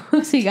 so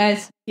we'll see you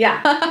guys.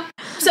 Yeah.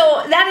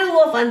 So that is a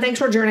little fun. Thanks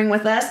for journeying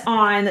with us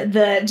on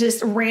the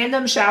just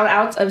random shout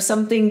outs of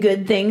something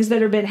good things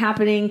that have been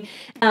happening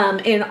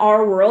in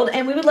our world.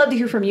 And we would love to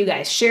hear from you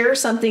guys. Share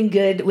something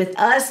good with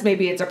us.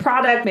 Maybe it's a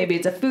product, maybe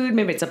it's a food,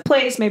 maybe it's a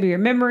place, maybe your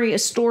memory, a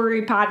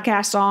story,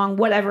 podcast, song,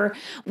 whatever.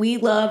 We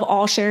love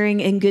all sharing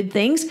in good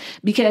things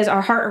because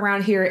our heart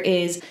around here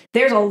is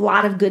there's a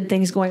lot of good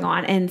things going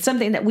on. And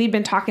something that we've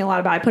been talking a lot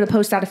about, I put a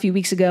post out a few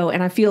weeks ago,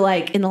 and I feel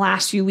like in the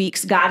last few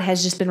weeks, God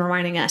has just been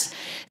reminding us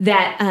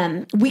that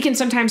we can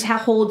sometimes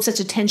hold such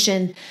a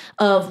tension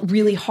of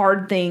really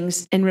hard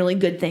things and really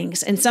good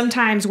things. And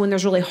sometimes when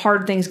there's really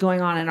hard things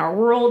going on in our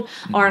world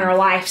or in our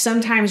life,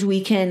 sometimes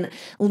we can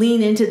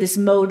lean into this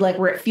mode like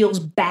where it feels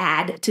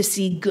bad to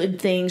see good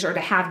things or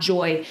to have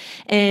joy.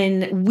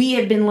 And we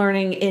have been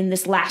learning in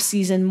this last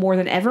season more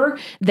than ever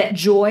that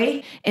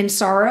joy and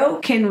sorrow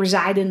can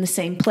reside in the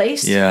same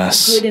place.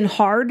 Yes. Good and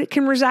hard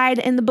can reside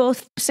in the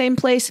both same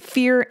place.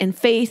 Fear and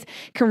faith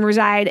can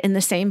reside in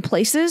the same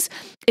places.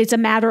 It's a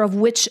matter of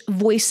which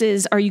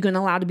voices are you going to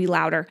allow to be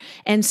louder.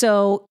 And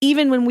so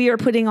even when we are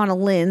putting on a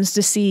lens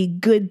to see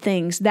good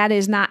things, that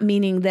is not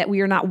meaning that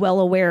we are not well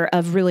aware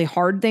of really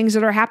hard things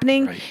that are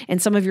happening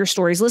and some of your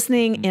stories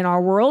listening in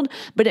our world.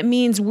 But it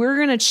means we're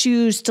going to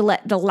choose to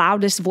let the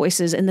loudest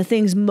voices and the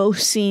things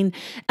most seen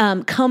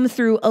come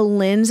through a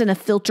lens and a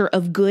filter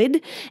of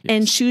good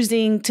and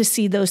choosing to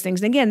see those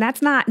things. And again,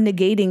 that's not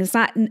negating. It's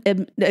not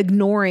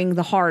ignoring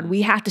the hard.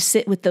 We have to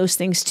sit with those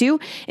things too.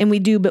 And we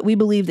do, but we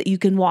believe that you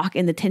can walk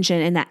in the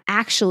tension and that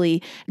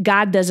actually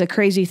God does a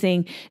crazy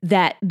thing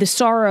that the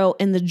sorrow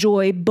and the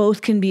joy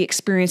both can be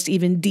experienced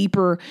even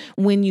deeper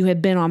when you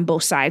have been on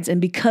both sides. And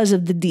because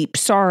of the deep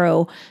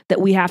sorrow that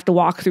we have to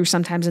walk through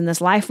sometimes in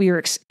this life, we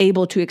are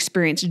able to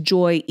experience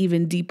joy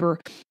even deeper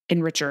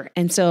and richer.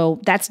 And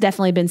so that's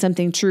definitely been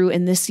something true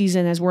in this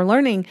season as we're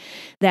learning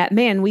that,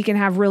 man, we can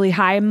have really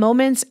high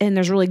moments and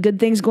there's really good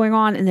things going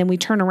on. And then we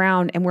turn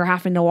around and we're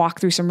having to walk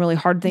through some really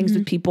hard things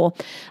with people.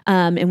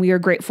 And we are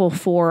grateful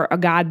for a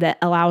God that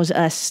allows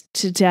us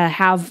to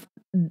have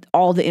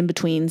all the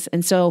in-betweens.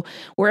 And so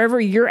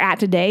wherever you're at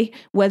today,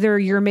 whether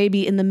you're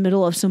maybe in the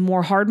middle of some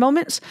more hard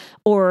moments,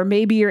 or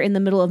maybe you're in the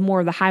middle of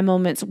more of the high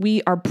moments,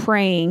 we are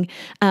praying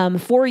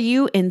for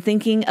you and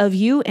thinking of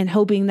you and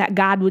hoping that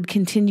God would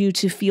continue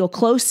to feel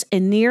close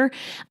and near,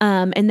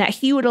 and that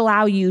he would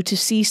allow you to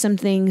see some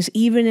things,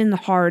 even in the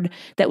hard,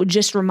 that would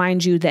just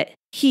remind you that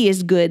he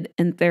is good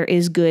and there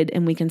is good,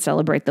 and we can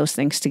celebrate those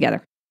things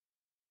together.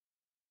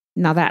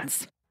 Now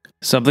that's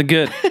something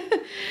good.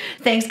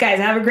 Thanks, guys.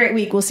 Have a great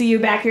week. We'll see you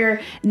back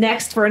here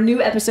next for a new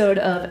episode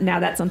of Now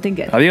That's Something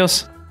Good.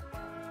 Adios.